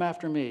and come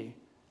after me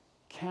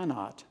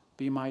cannot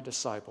be my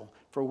disciple.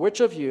 For which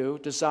of you,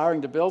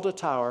 desiring to build a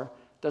tower,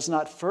 does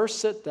not first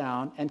sit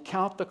down and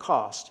count the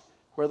cost,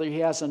 whether he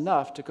has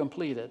enough to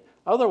complete it?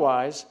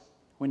 Otherwise,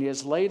 when he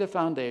has laid a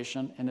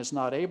foundation and is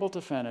not able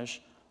to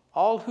finish,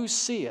 all who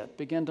see it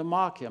begin to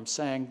mock him,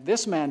 saying,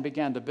 this man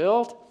began to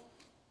build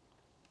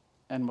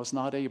and was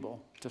not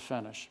able to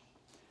finish.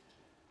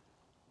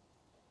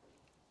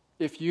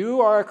 If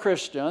you are a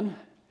Christian,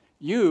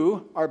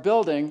 you are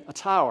building a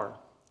tower.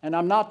 And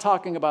I'm not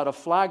talking about a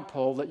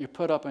flagpole that you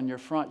put up in your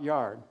front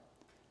yard.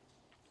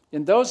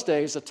 In those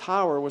days, a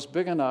tower was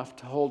big enough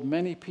to hold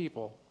many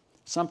people,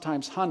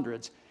 sometimes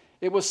hundreds.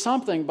 It was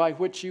something by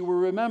which you were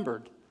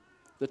remembered.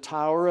 The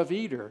Tower of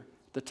Eder,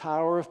 the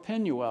Tower of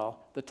Penuel,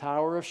 the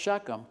Tower of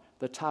Shechem,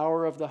 the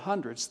Tower of the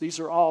Hundreds. These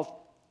are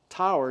all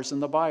towers in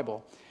the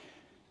Bible.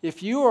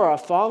 If you are a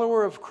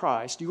follower of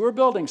Christ, you are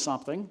building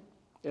something,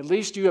 at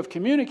least you have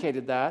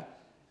communicated that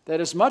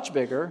is much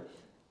bigger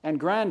and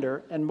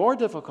grander and more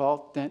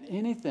difficult than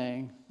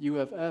anything you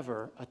have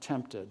ever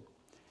attempted.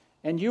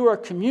 And you are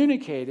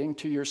communicating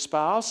to your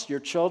spouse, your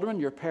children,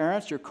 your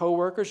parents, your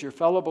co-workers, your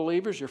fellow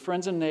believers, your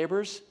friends and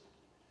neighbors,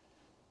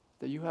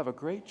 that you have a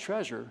great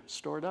treasure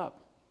stored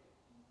up.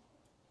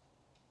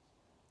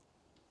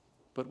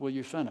 But will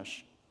you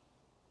finish?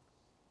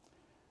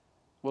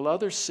 Will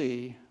others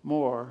see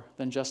more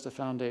than just a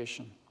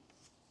foundation?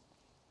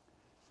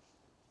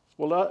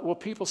 Will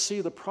people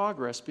see the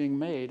progress being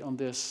made on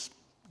this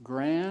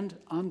grand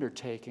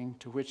undertaking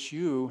to which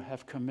you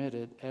have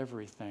committed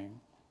everything?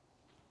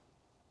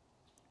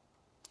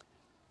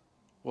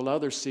 Will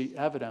others see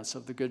evidence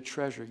of the good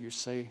treasure you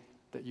say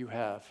that you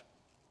have?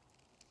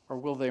 Or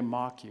will they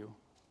mock you?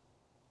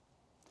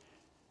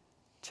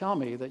 Tell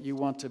me that you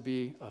want to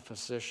be a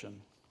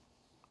physician.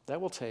 That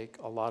will take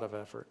a lot of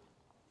effort.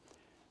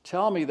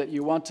 Tell me that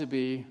you want to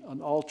be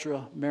an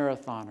ultra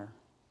marathoner.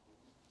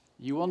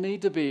 You will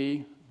need to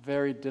be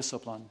very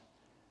disciplined.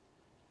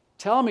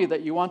 Tell me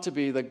that you want to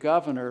be the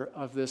governor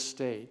of this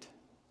state.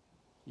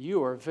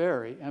 You are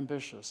very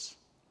ambitious.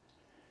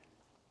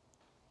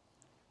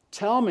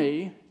 Tell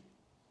me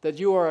that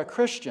you are a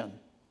Christian.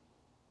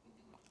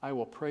 I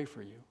will pray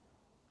for you.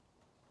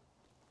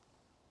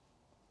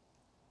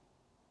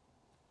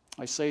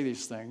 I say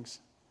these things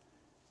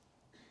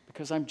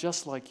because I'm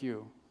just like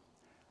you.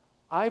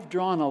 I've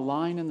drawn a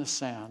line in the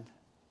sand,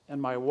 and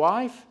my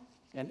wife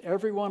and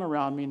everyone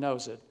around me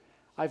knows it.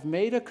 I've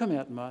made a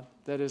commitment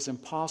that is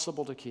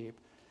impossible to keep,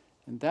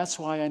 and that's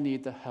why I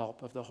need the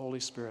help of the Holy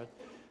Spirit.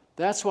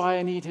 That's why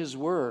I need His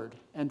Word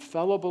and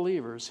fellow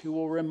believers who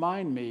will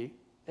remind me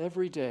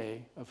every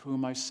day of who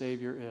my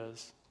Savior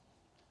is.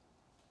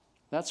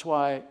 That's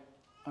why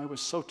I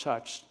was so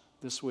touched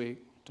this week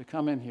to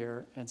come in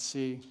here and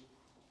see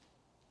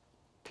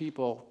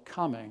people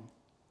coming,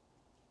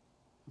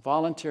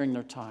 volunteering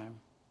their time.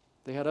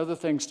 They had other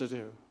things to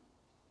do.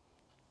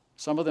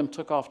 Some of them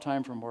took off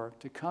time from work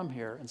to come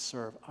here and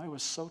serve. I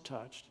was so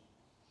touched.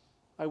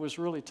 I was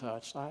really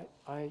touched.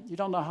 You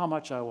don't know how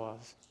much I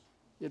was.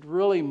 It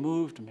really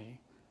moved me.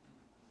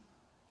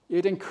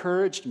 It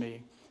encouraged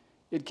me.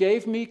 It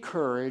gave me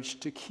courage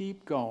to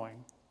keep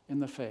going in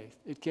the faith.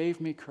 It gave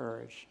me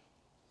courage.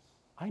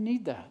 I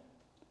need that.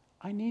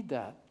 I need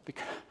that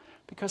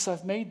because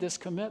I've made this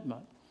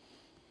commitment.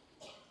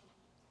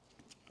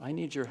 I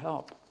need your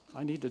help.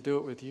 I need to do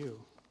it with you.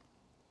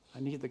 I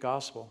need the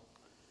gospel.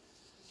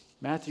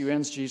 Matthew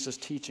ends Jesus'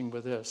 teaching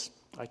with this.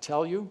 I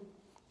tell you,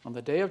 on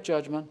the day of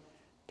judgment,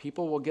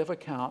 people will give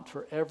account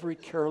for every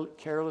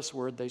careless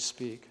word they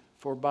speak.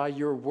 For by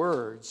your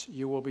words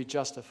you will be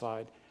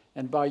justified,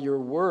 and by your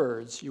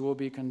words you will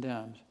be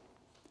condemned.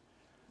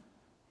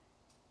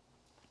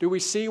 Do we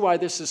see why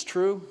this is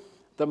true?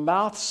 The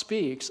mouth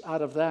speaks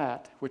out of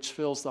that which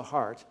fills the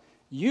heart.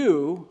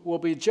 You will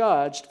be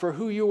judged for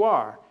who you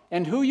are.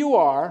 And who you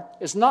are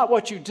is not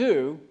what you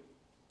do,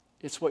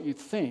 it's what you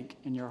think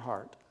in your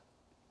heart.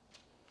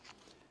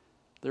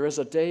 There is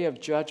a day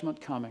of judgment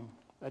coming,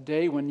 a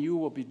day when you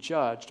will be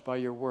judged by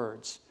your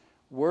words.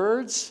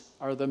 Words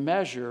are the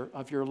measure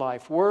of your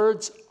life.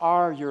 Words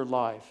are your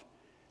life.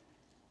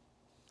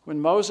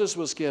 When Moses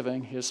was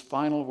giving his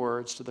final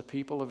words to the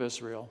people of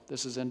Israel,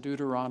 this is in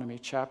Deuteronomy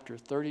chapter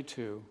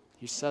 32,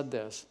 he said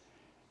this,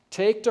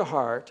 "Take to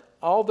heart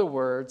all the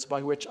words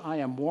by which I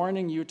am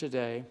warning you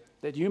today,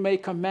 that you may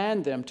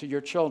command them to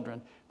your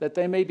children, that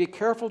they may be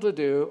careful to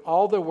do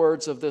all the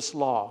words of this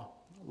law."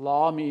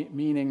 Law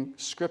meaning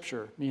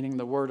Scripture, meaning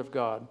the Word of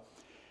God.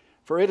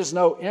 "For it is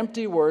no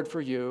empty word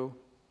for you,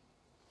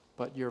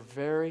 but your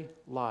very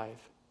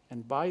life.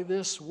 And by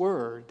this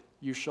word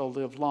you shall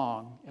live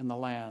long in the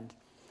land."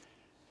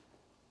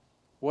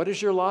 What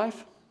is your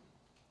life?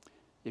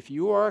 If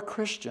you are a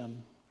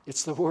Christian,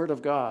 it's the Word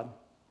of God.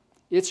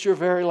 It's your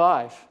very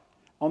life.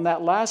 On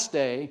that last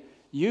day,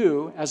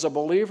 you, as a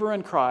believer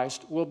in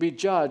Christ, will be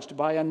judged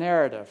by a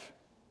narrative.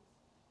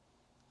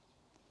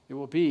 It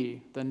will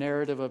be the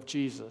narrative of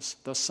Jesus,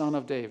 the Son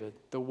of David,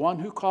 the one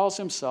who calls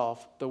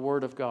himself the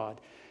Word of God.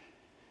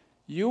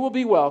 You will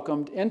be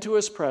welcomed into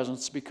his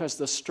presence because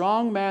the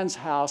strong man's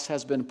house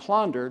has been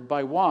plundered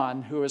by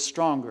one who is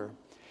stronger.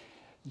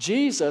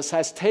 Jesus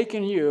has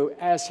taken you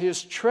as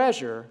his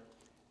treasure,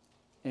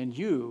 and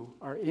you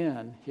are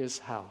in his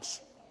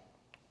house.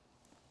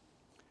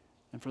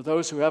 And for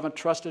those who haven't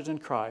trusted in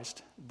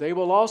Christ, they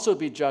will also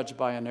be judged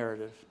by a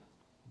narrative,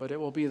 but it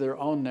will be their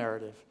own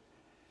narrative.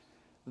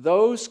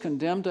 Those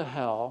condemned to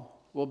hell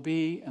will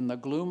be in the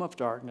gloom of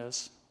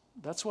darkness.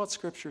 That's what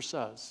Scripture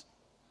says.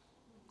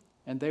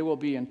 And they will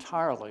be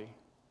entirely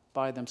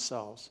by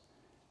themselves.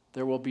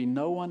 There will be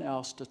no one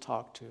else to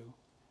talk to.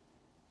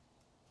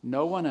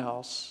 No one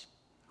else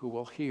who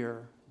will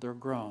hear their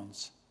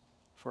groans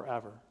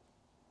forever.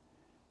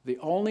 The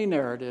only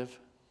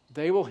narrative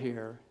they will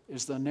hear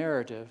is the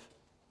narrative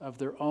of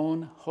their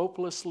own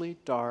hopelessly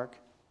dark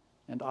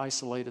and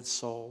isolated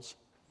souls.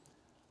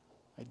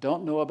 I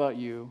don't know about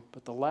you,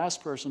 but the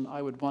last person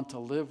I would want to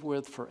live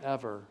with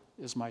forever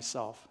is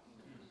myself.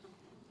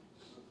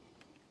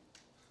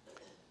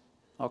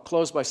 I'll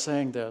close by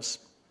saying this.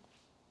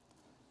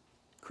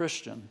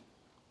 Christian,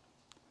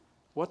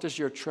 what does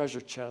your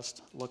treasure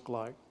chest look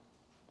like?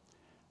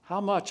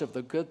 How much of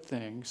the good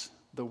things,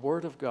 the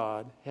Word of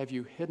God, have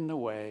you hidden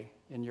away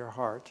in your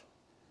heart?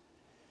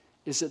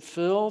 Is it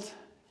filled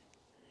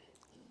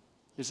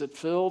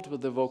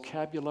with the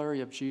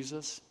vocabulary of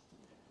Jesus?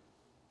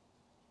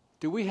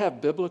 Do we have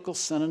biblical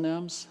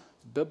synonyms,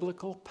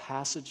 biblical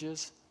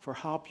passages for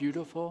how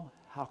beautiful,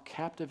 how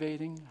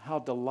captivating, how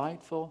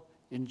delightful,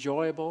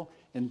 enjoyable,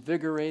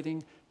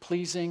 invigorating,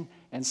 pleasing,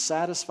 and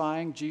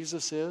satisfying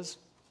Jesus is?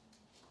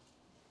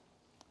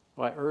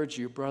 Well, I urge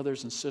you,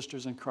 brothers and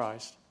sisters in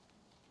Christ,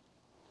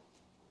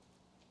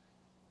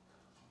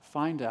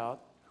 find out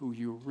who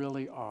you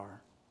really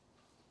are.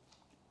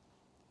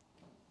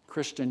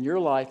 Christian, your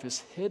life is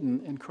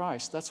hidden in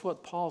Christ. That's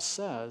what Paul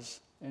says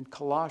in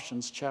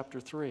Colossians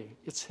chapter 3.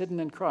 It's hidden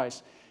in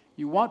Christ.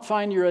 You won't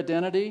find your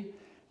identity,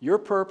 your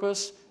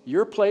purpose,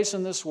 your place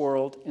in this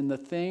world in the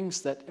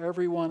things that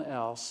everyone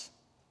else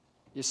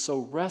is so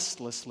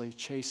restlessly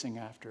chasing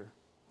after.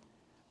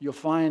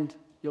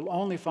 You'll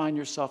only find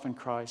yourself in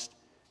Christ.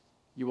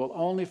 You will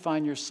only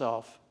find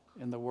yourself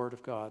in the Word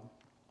of God.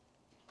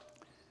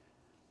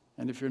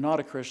 And if you're not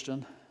a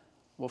Christian,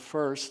 well,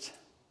 first,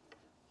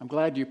 I'm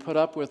glad you put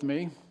up with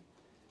me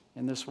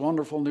in this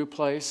wonderful new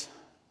place,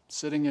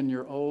 sitting in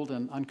your old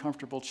and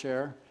uncomfortable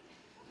chair.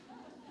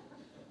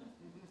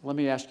 Let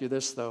me ask you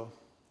this, though.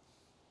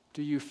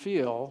 Do you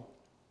feel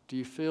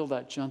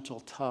that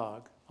gentle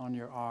tug on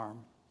your arm?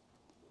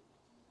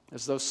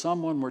 As though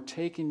someone were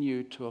taking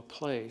you to a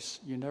place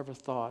you never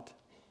thought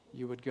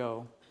you would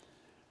go.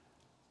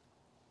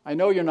 I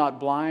know you're not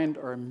blind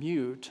or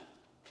mute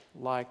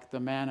like the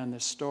man in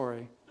this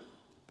story,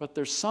 but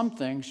there's some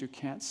things you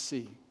can't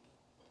see.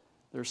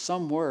 There's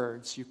some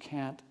words you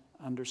can't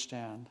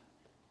understand.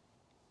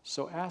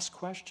 So ask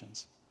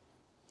questions.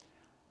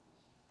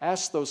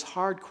 Ask those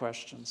hard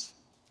questions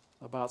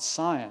about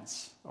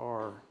science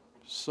or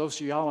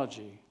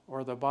sociology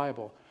or the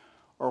Bible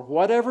or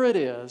whatever it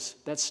is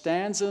that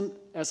stands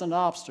as an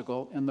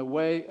obstacle in the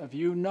way of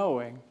you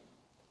knowing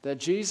that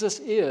Jesus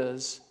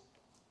is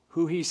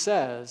who he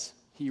says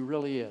he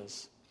really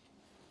is.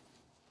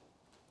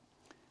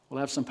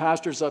 We'll have some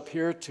pastors up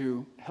here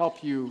to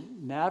help you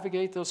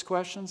navigate those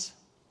questions.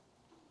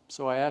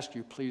 So I ask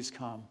you, please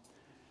come.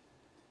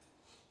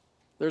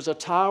 There's a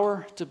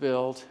tower to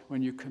build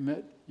when you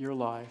commit your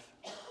life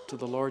to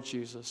the Lord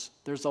Jesus.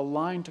 There's a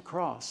line to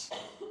cross.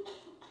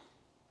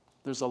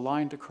 There's a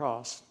line to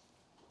cross.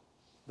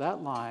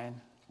 that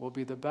line will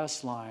be the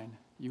best line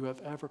you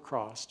have ever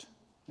crossed,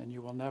 and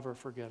you will never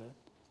forget it.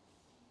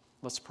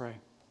 Let's pray.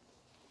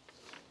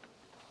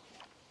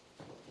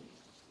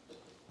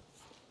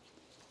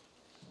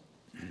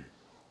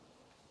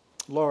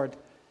 Lord,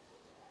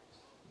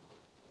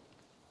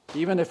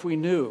 even if we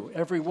knew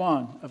every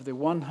one of the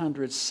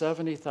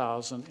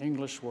 170,000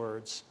 English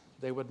words,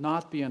 they would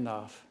not be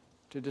enough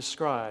to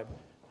describe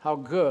how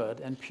good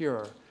and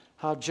pure,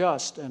 how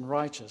just and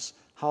righteous,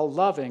 how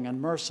loving and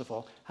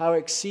merciful, how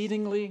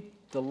exceedingly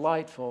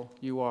delightful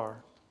you are.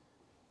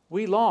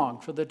 We long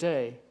for the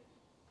day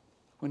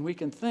when we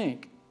can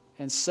think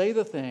and say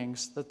the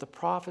things that the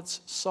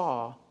prophets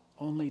saw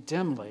only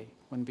dimly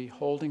when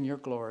beholding your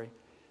glory,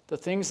 the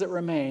things that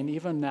remain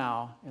even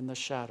now in the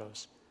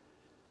shadows.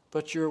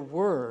 But your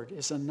word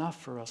is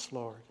enough for us,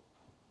 Lord.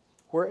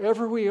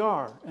 Wherever we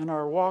are in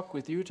our walk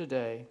with you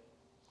today,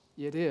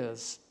 it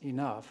is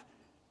enough.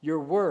 Your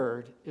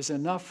word is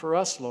enough for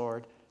us,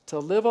 Lord, to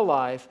live a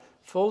life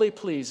fully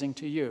pleasing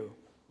to you.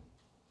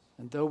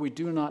 And though we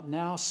do not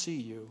now see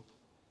you,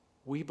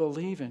 we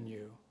believe in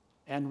you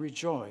and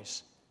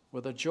rejoice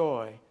with a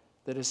joy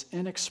that is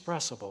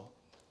inexpressible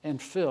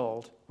and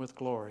filled with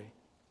glory.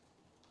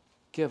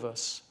 Give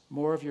us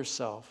more of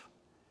yourself.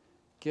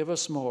 Give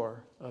us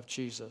more of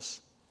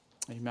Jesus.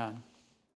 Amen.